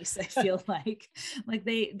expertise. I feel like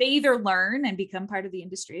they either learn and become part of the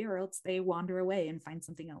industry, or else they wander away and find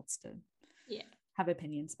something else to have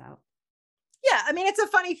opinions about. I mean, it's a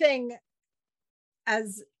funny thing,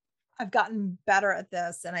 as I've gotten better at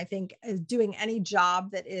this, and I think doing any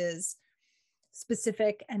job that is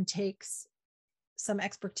specific and takes some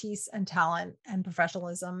expertise and talent and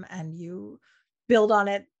professionalism, and you build on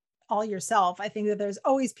it all yourself, I think that there's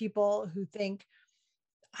always people who think,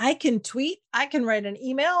 I can tweet, I can write an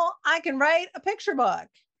email, I can write a picture book.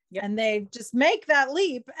 And they just make that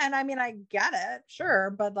leap. And I mean, I get it, sure,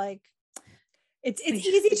 but like, it's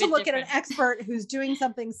easy to look at an expert who's doing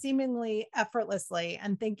something seemingly effortlessly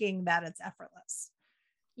and thinking that it's effortless.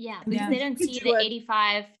 Because they don't see the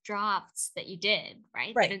 85 drafts that you did,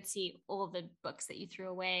 right? They don't see all the books that you threw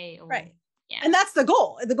away. And that's the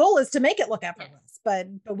goal. The goal is to make it look effortless, but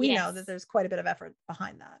we know that there's quite a bit of effort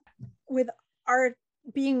behind that. With art,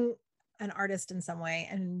 being an artist in some way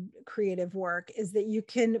and creative work is that you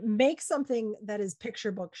can make something that is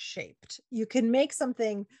picture book shaped. You can make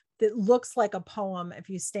something that looks like a poem if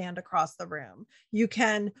you stand across the room. You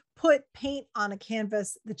can put paint on a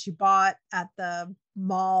canvas that you bought at the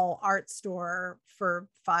mall art store for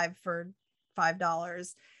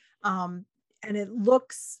 $5. And it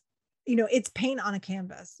looks, you know, it's paint on a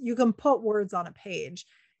canvas. You can put words on a page.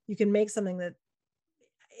 You can make something that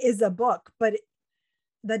is a book, but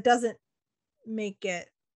that doesn't make it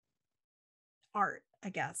art,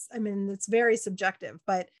 I guess. I mean, it's very subjective,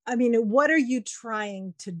 but I mean, what are you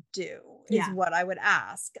trying to do is what I would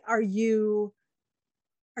ask. Are you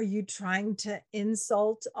trying to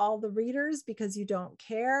insult all the readers because you don't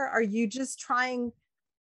care? Are you just trying,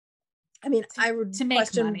 I mean, I would to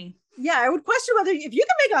make money. Yeah, I would question whether, if you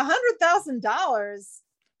can make $100,000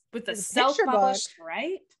 with a self-published,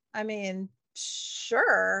 right? I mean,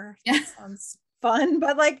 sure. Sounds fun,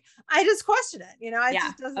 but like, I just question it, you know, I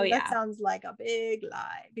just doesn't, that sounds like a big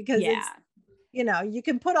lie, because it's, you know, you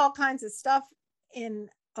can put all kinds of stuff in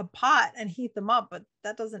a pot and heat them up, but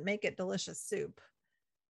that doesn't make it delicious soup.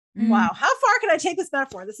 Wow. How far can I take this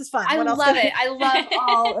metaphor? This is fun. I love it. I love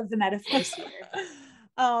all of the metaphors here.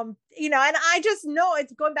 You know, and I just know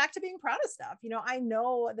it's going back to being proud of stuff. You know, I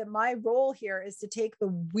know that my role here is to take the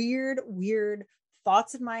weird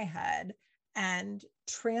thoughts in my head and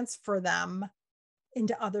transfer them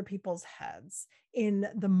into other people's heads in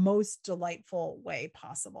the most delightful way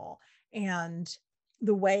possible. And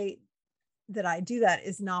the way that I do that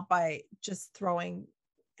is not by just throwing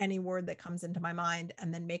any word that comes into my mind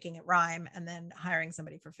and then making it rhyme and then hiring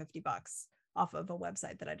somebody for $50 off of a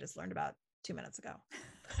website that I just learned about 2 minutes ago.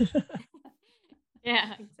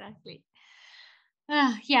 Yeah, exactly.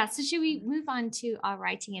 So should we move on to our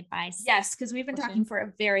writing advice? Yes, because we've been talking for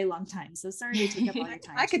a very long time. So sorry to take up all your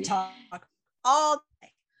time. I could talk all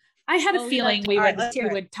day. I had a feeling we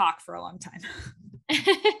would talk for a long time.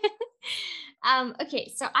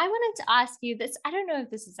 Okay, so I wanted to ask you this. I don't know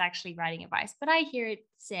if this is actually writing advice, but I hear it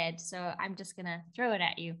said, so I'm just gonna throw it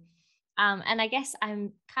at you. And I guess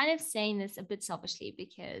I'm kind of saying this a bit selfishly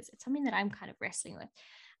because it's something that I'm kind of wrestling with.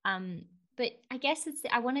 But I guess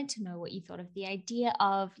I wanted to know what you thought of the idea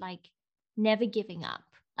of like never giving up,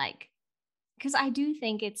 like, because I do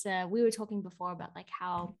think it's we were talking before about like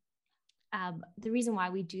how the reason why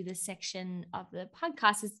we do this section of the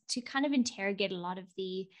podcast is to kind of interrogate a lot of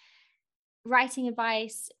the writing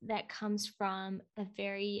advice that comes from a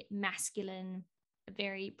very masculine, a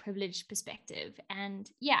very privileged perspective. And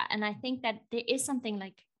I think that there is something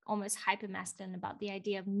like almost hyper masculine about the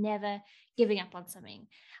idea of never giving up on something.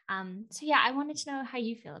 So yeah, I wanted to know how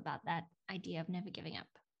you feel about that idea of never giving up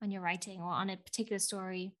on your writing or on a particular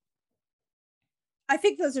story. I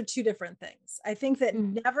think those are two different things. I think that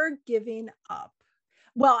Mm. never giving up.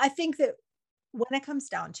 Well, I think that when it comes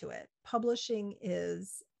down to it, publishing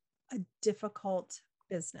is a difficult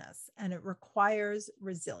business and it requires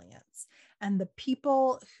resilience. And the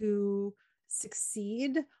people who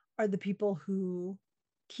succeed are the people who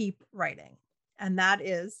keep writing. And that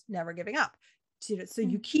is never giving up. So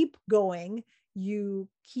you keep going, you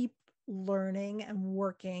keep learning and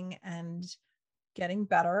working and getting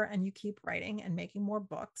better, and you keep writing and making more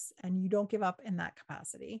books, and you don't give up in that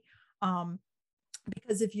capacity.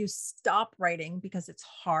 Because if you stop writing because it's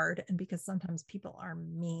hard and because sometimes people are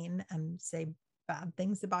mean and say bad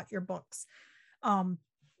things about your books,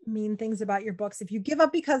 mean things about your books, if you give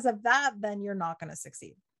up because of that, then you're not going to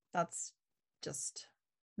succeed. That's just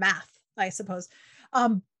math, I suppose.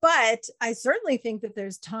 But I certainly think that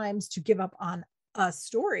there's times to give up on a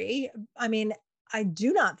story. I mean, I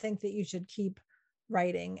do not think that you should keep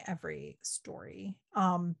writing every story.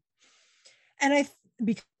 And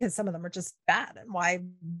because some of them are just bad, and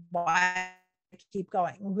why keep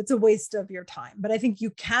going? It's a waste of your time. But I think you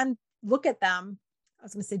can look at them. I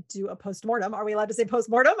was going to say do a postmortem. Are we allowed to say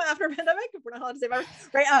postmortem after a pandemic? If we're not allowed to say virus,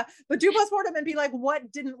 right? But do postmortem and be like,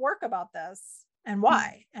 what didn't work about this and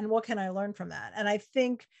why? And what can I learn from that? And I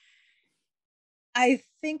think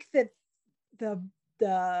that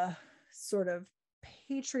the sort of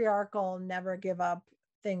patriarchal never give up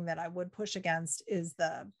thing that I would push against is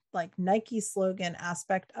the like Nike slogan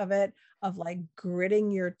aspect of it, of like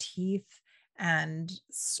gritting your teeth and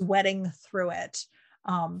sweating through it.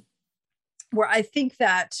 Where I think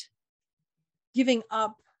that giving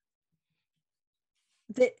up,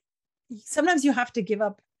 that sometimes you have to give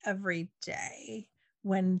up every day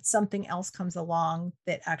when something else comes along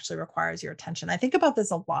that actually requires your attention. I think about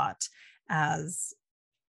this a lot as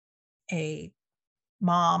a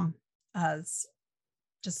mom, as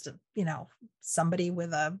just somebody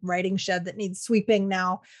with a writing shed that needs sweeping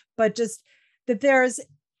now, but just that there's,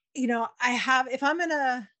 if I'm going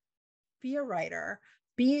to be a writer,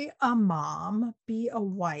 be a mom, be a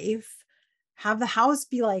wife, have the house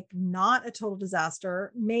be like not a total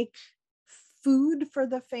disaster, make food for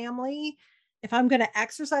the family, if I'm going to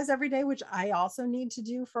exercise every day, which I also need to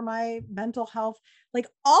do for my mental health, like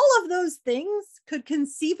all of those things could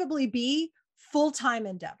conceivably be full-time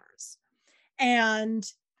endeavors. And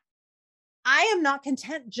I am not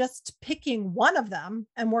content just picking one of them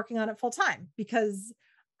and working on it full time, because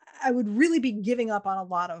I would really be giving up on a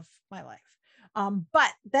lot of my life.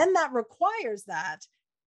 But then that requires that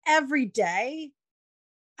every day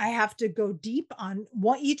I have to go deep on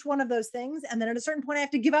each one of those things. And then at a certain point, I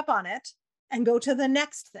have to give up on it and go to the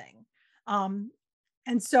next thing. And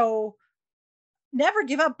so never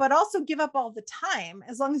give up, but also give up all the time,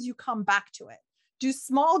 as long as you come back to it. Do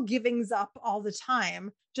small givings up all the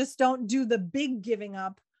time. Just don't do the big giving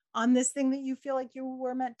up on this thing that you feel like you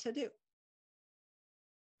were meant to do.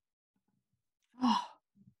 Oh,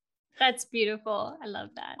 that's beautiful. I love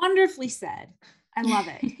that. Wonderfully said. I love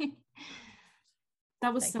it.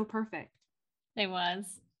 That was so perfect. It was.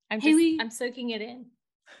 I'm soaking it in.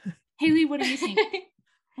 Haley, what do you think?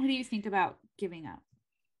 What do you think about giving up?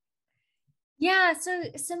 Yeah, so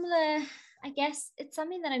similar, I guess it's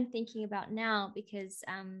something that I'm thinking about now because,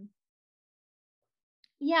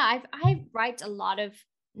 I write a lot of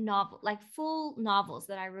full novels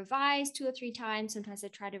that I revise 2 or 3 times. Sometimes I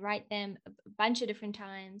try to write them a bunch of different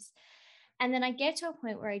times. And then I get to a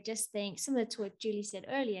point where I just think, similar to what Julie said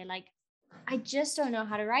earlier, like, I just don't know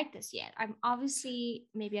how to write this yet.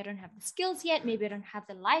 Maybe I don't have the skills yet. Maybe I don't have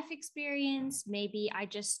the life experience. Maybe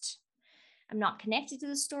I'm not connected to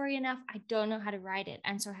the story enough. I don't know how to write it.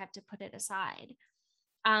 And so I have to put it aside.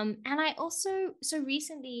 And I also, so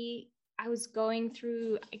recently I was going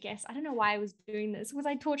through, I guess, I don't know why I was doing this. Was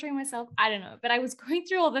I torturing myself? I don't know. But I was going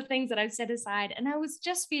through all the things that I've set aside, and I was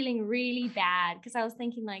just feeling really bad because I was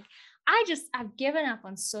thinking like, I've given up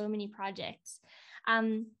on so many projects.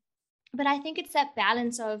 But I think it's that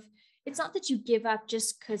balance of, it's not that you give up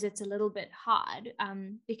just because it's a little bit hard.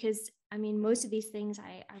 Because I mean, most of these things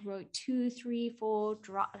I wrote 2, 3, 4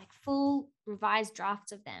 full revised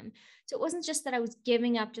drafts of them. So it wasn't just that I was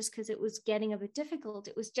giving up just because it was getting a bit difficult.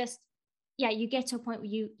 It was just, you get to a point where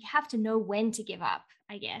you have to know when to give up,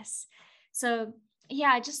 I guess. So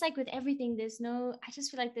just like with everything, I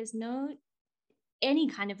just feel like there's no any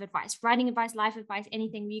kind of advice, writing advice, life advice,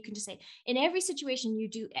 anything where you can just say, in every situation you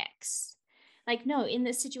do X. Like, no, in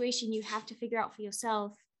this situation, you have to figure out for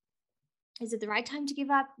yourself, is it the right time to give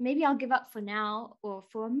up? Maybe I'll give up for now or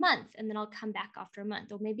for a month, and then I'll come back after a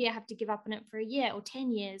month. Or maybe I have to give up on it for a year or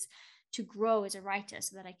 10 years to grow as a writer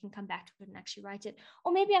so that I can come back to it and actually write it.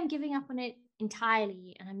 Or maybe I'm giving up on it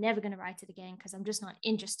entirely and I'm never going to write it again because I'm just not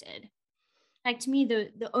interested. Like, to me,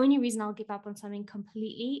 the only reason I'll give up on something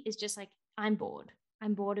completely is just like, I'm bored.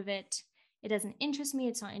 I'm bored of it. It doesn't interest me.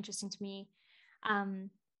 It's not interesting to me.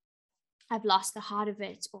 I've lost the heart of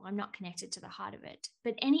it, or I'm not connected to the heart of it.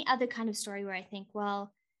 But any other kind of story where I think,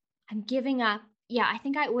 well, I'm giving up. Yeah, I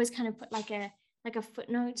think I always kind of put like a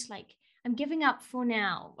footnote, like, I'm giving up for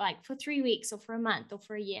now, like for 3 weeks or for a month or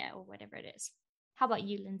for a year or whatever it is. How about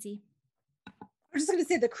you, Lindsay? I'm just going to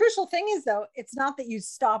say the crucial thing is, though, it's not that you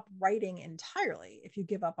stop writing entirely if you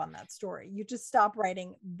give up on that story. You just stop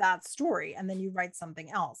writing that story and then you write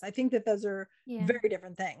something else. I think that those are very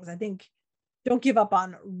different things. I think don't give up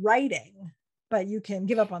on writing, but you can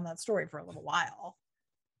give up on that story for a little while.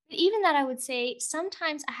 But even that, I would say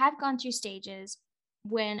sometimes I have gone through stages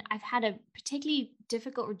when I've had a particularly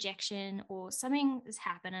difficult rejection or something has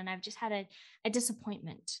happened and I've just had a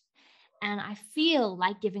disappointment. And I feel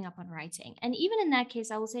like giving up on writing. And even in that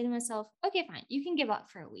case, I will say to myself, okay, fine, you can give up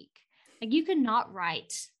for a week. Like, you can not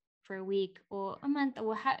write for a week or a month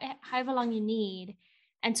or however long you need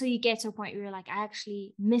until you get to a point where you're like, I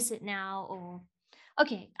actually miss it now. Or,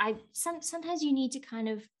 okay, sometimes you need to kind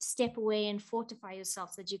of step away and fortify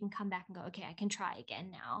yourself so that you can come back and go, okay, I can try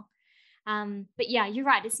again now. But yeah, you're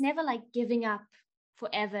right. It's never like giving up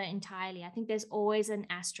forever entirely. I think there's always an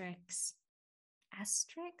asterisk,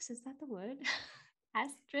 is that the word?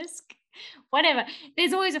 Asterisk, whatever.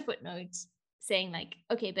 There's always a footnote saying like,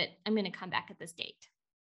 okay, but I'm going to come back at this date.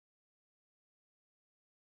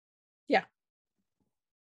 Yeah,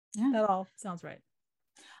 that all sounds right.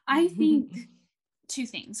 I think two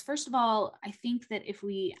things. First of all, I think that if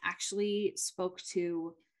we actually spoke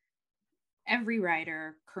to every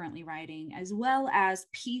writer currently writing, as well as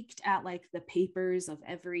peeked at like the papers of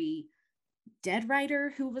every dead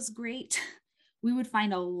writer who was great, we would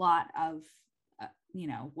find a lot of,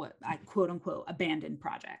 what I quote unquote abandoned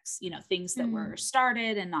projects, things that were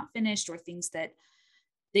started and not finished, or things that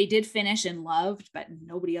they did finish and loved, but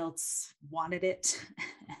nobody else wanted it.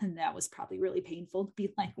 And that was probably really painful to be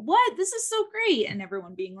like, what? This is so great. And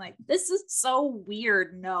everyone being like, this is so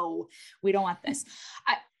weird. No, we don't want this.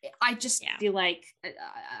 I just feel like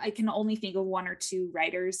I can only think of one or two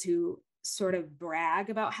writers who sort of brag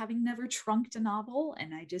about having never trunked a novel.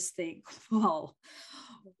 And I just think, well,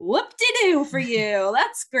 whoop-de-doo for you.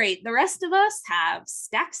 That's great. The rest of us have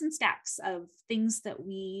stacks and stacks of things that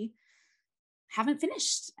we haven't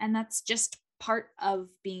finished. And that's just part of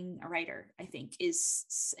being a writer, I think,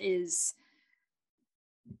 is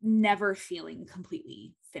never feeling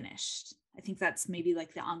completely finished. I think that's maybe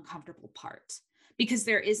like the uncomfortable part, because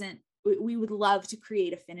we would love to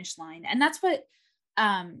create a finish line. And that's what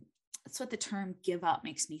the term give up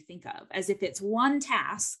makes me think of, as if it's one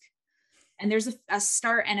task and there's a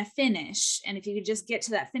start and a finish. And if you could just get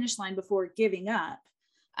to that finish line before giving up,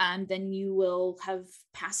 then you will have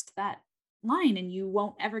passed that line and you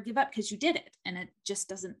won't ever give up because you did it. And it just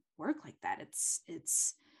doesn't work like that.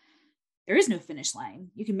 There is no finish line.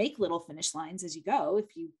 You can make little finish lines as you go,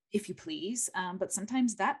 if you please. But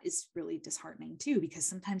sometimes that is really disheartening too, because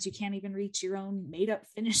sometimes you can't even reach your own made up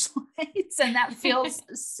finish lines, and that feels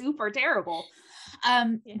super terrible.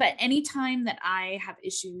 But anytime that I have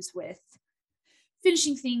issues with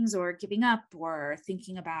finishing things or giving up or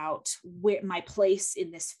thinking about where my place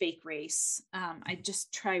in this fake race, I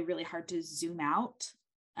just try really hard to zoom out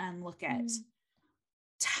and look at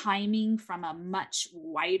timing from a much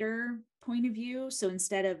wider point of view. So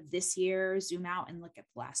instead of this year, zoom out and look at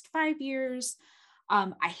the last 5 years.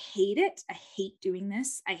 I hate it. I hate doing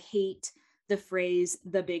this. I hate the phrase,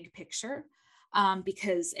 the big picture,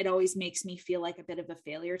 because it always makes me feel like a bit of a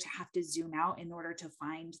failure to have to zoom out in order to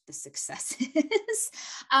find the successes.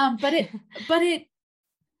 But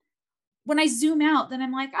when I zoom out, then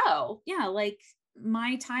I'm like, oh yeah, like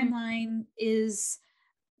my timeline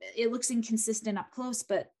it looks inconsistent up close,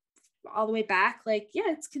 but all the way back, like, yeah,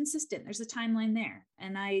 it's consistent. There's a timeline there.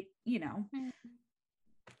 And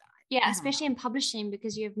especially in publishing,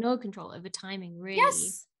 because you have no control over timing, really.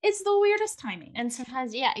 Yes, it's the weirdest timing. And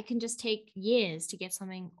sometimes, it can just take years to get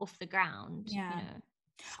something off the ground. Yeah.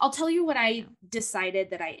 I'll tell you what I decided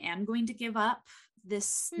that I am going to give up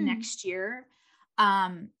this next year.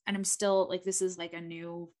 And I'm still like, this is like a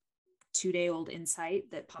new 2-day-old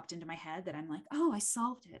insight that popped into my head that I'm like, oh, I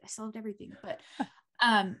solved it. I solved everything. But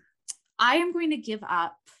I am going to give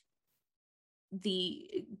up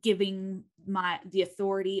giving the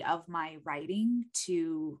authority of my writing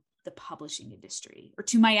to the publishing industry or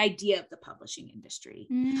to my idea of the publishing industry.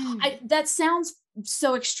 Mm. That sounds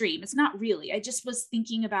so extreme. It's not really. I just was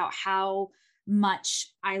thinking about how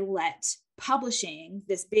much I let publishing,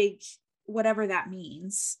 this big, whatever that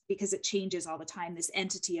means, because it changes all the time, this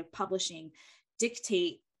entity of publishing,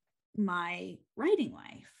 dictate my writing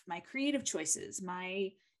life, my creative choices,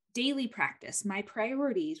 my daily practice, my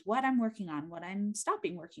priorities, what I'm working on, what I'm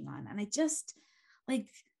stopping working on. And I just like,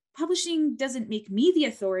 publishing doesn't make me the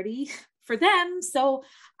authority for them. So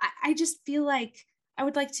I just feel like I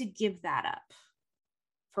would like to give that up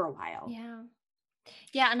for a while. Yeah.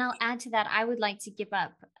 Yeah. And I'll add to that. I would like to give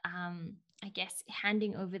up, I guess,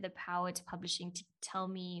 handing over the power to publishing to tell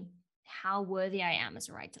me how worthy I am as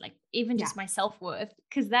a writer, like even just my self-worth,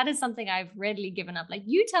 because that is something I've readily given up. Like,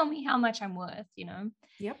 you tell me how much I'm worth,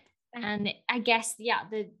 Yep. And I guess,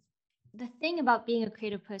 the thing about being a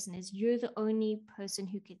creative person is you're the only person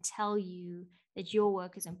who can tell you that your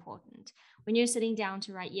work is important. When you're sitting down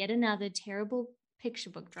to write yet another terrible picture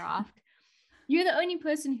book draft, you're the only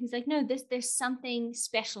person who's like, no, there's something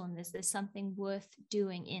special in this. There's something worth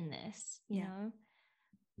doing in this, you know?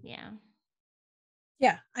 Yeah.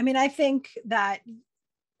 Yeah. I mean, I think that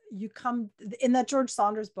you come in that George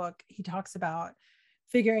Saunders book, he talks about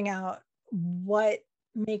figuring out what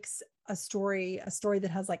makes a story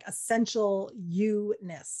that has like essential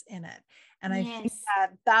you-ness in it. And I think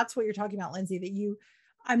that that's what you're talking about, Lindsay, that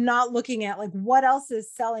I'm not looking at like what else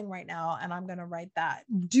is selling right now and I'm going to write that.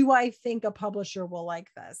 Do I think a publisher will like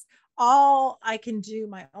this? All I can do,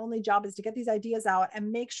 my only job is to get these ideas out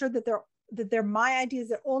and make sure that they're my ideas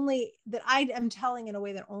that I am telling in a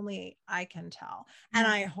way that only I can tell. And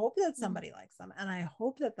I hope that somebody likes them and I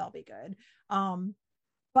hope that they'll be good.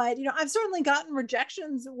 But, I've certainly gotten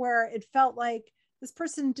rejections where it felt like this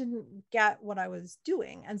person didn't get what I was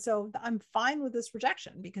doing. And so I'm fine with this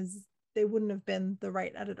rejection because they wouldn't have been the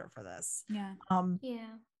right editor for this. Yeah.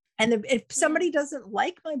 And if somebody doesn't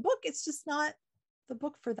like my book, it's just not the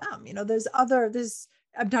book for them.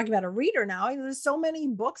 I'm talking about a reader now. There's so many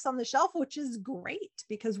books on the shelf, which is great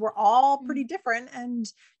because we're all pretty different. And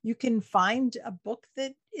you can find a book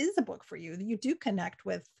that is a book for you, that you do connect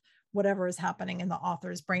with whatever is happening in the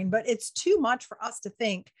author's brain. But it's too much for us to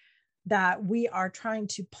think that we are trying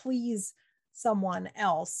to please someone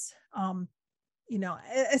else.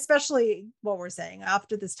 Especially what we're saying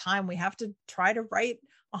after this time, we have to try to write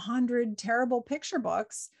 100 terrible picture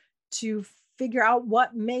books to figure out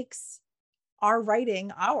what makes our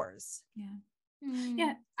writing ours.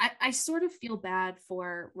 Yeah. I sort of feel bad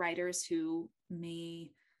for writers who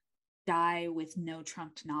may die with no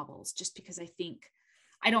trunked novels, just because I think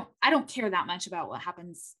I don't care that much about what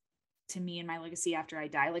happens to me and my legacy after I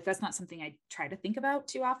die. Like, that's not something I try to think about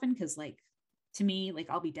too often, because like, to me, like,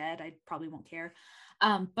 I'll be dead, I probably won't care.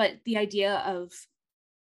 But the idea of,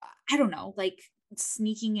 I don't know, like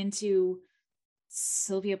sneaking into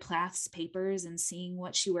Sylvia Plath's papers and seeing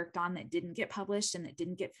what she worked on that didn't get published and that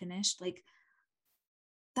didn't get finished, like,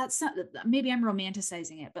 that's not, maybe I'm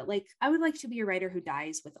romanticizing it, but like, I would like to be a writer who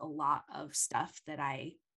dies with a lot of stuff that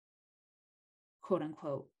I quote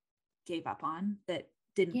unquote gave up on that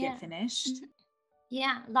didn't get finished.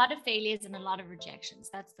 Yeah, a lot of failures and a lot of rejections.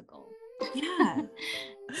 That's the goal. Yeah.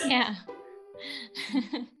 Yeah.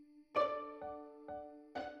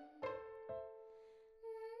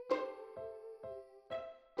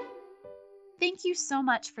 Thank you so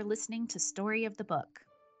much for listening to Story of the Book.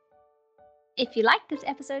 If you liked this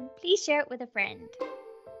episode, please share it with a friend.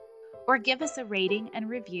 Or give us a rating and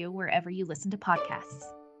review wherever you listen to podcasts.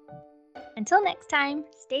 Until next time,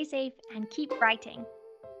 stay safe and keep writing.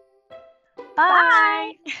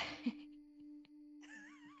 Bye! Bye.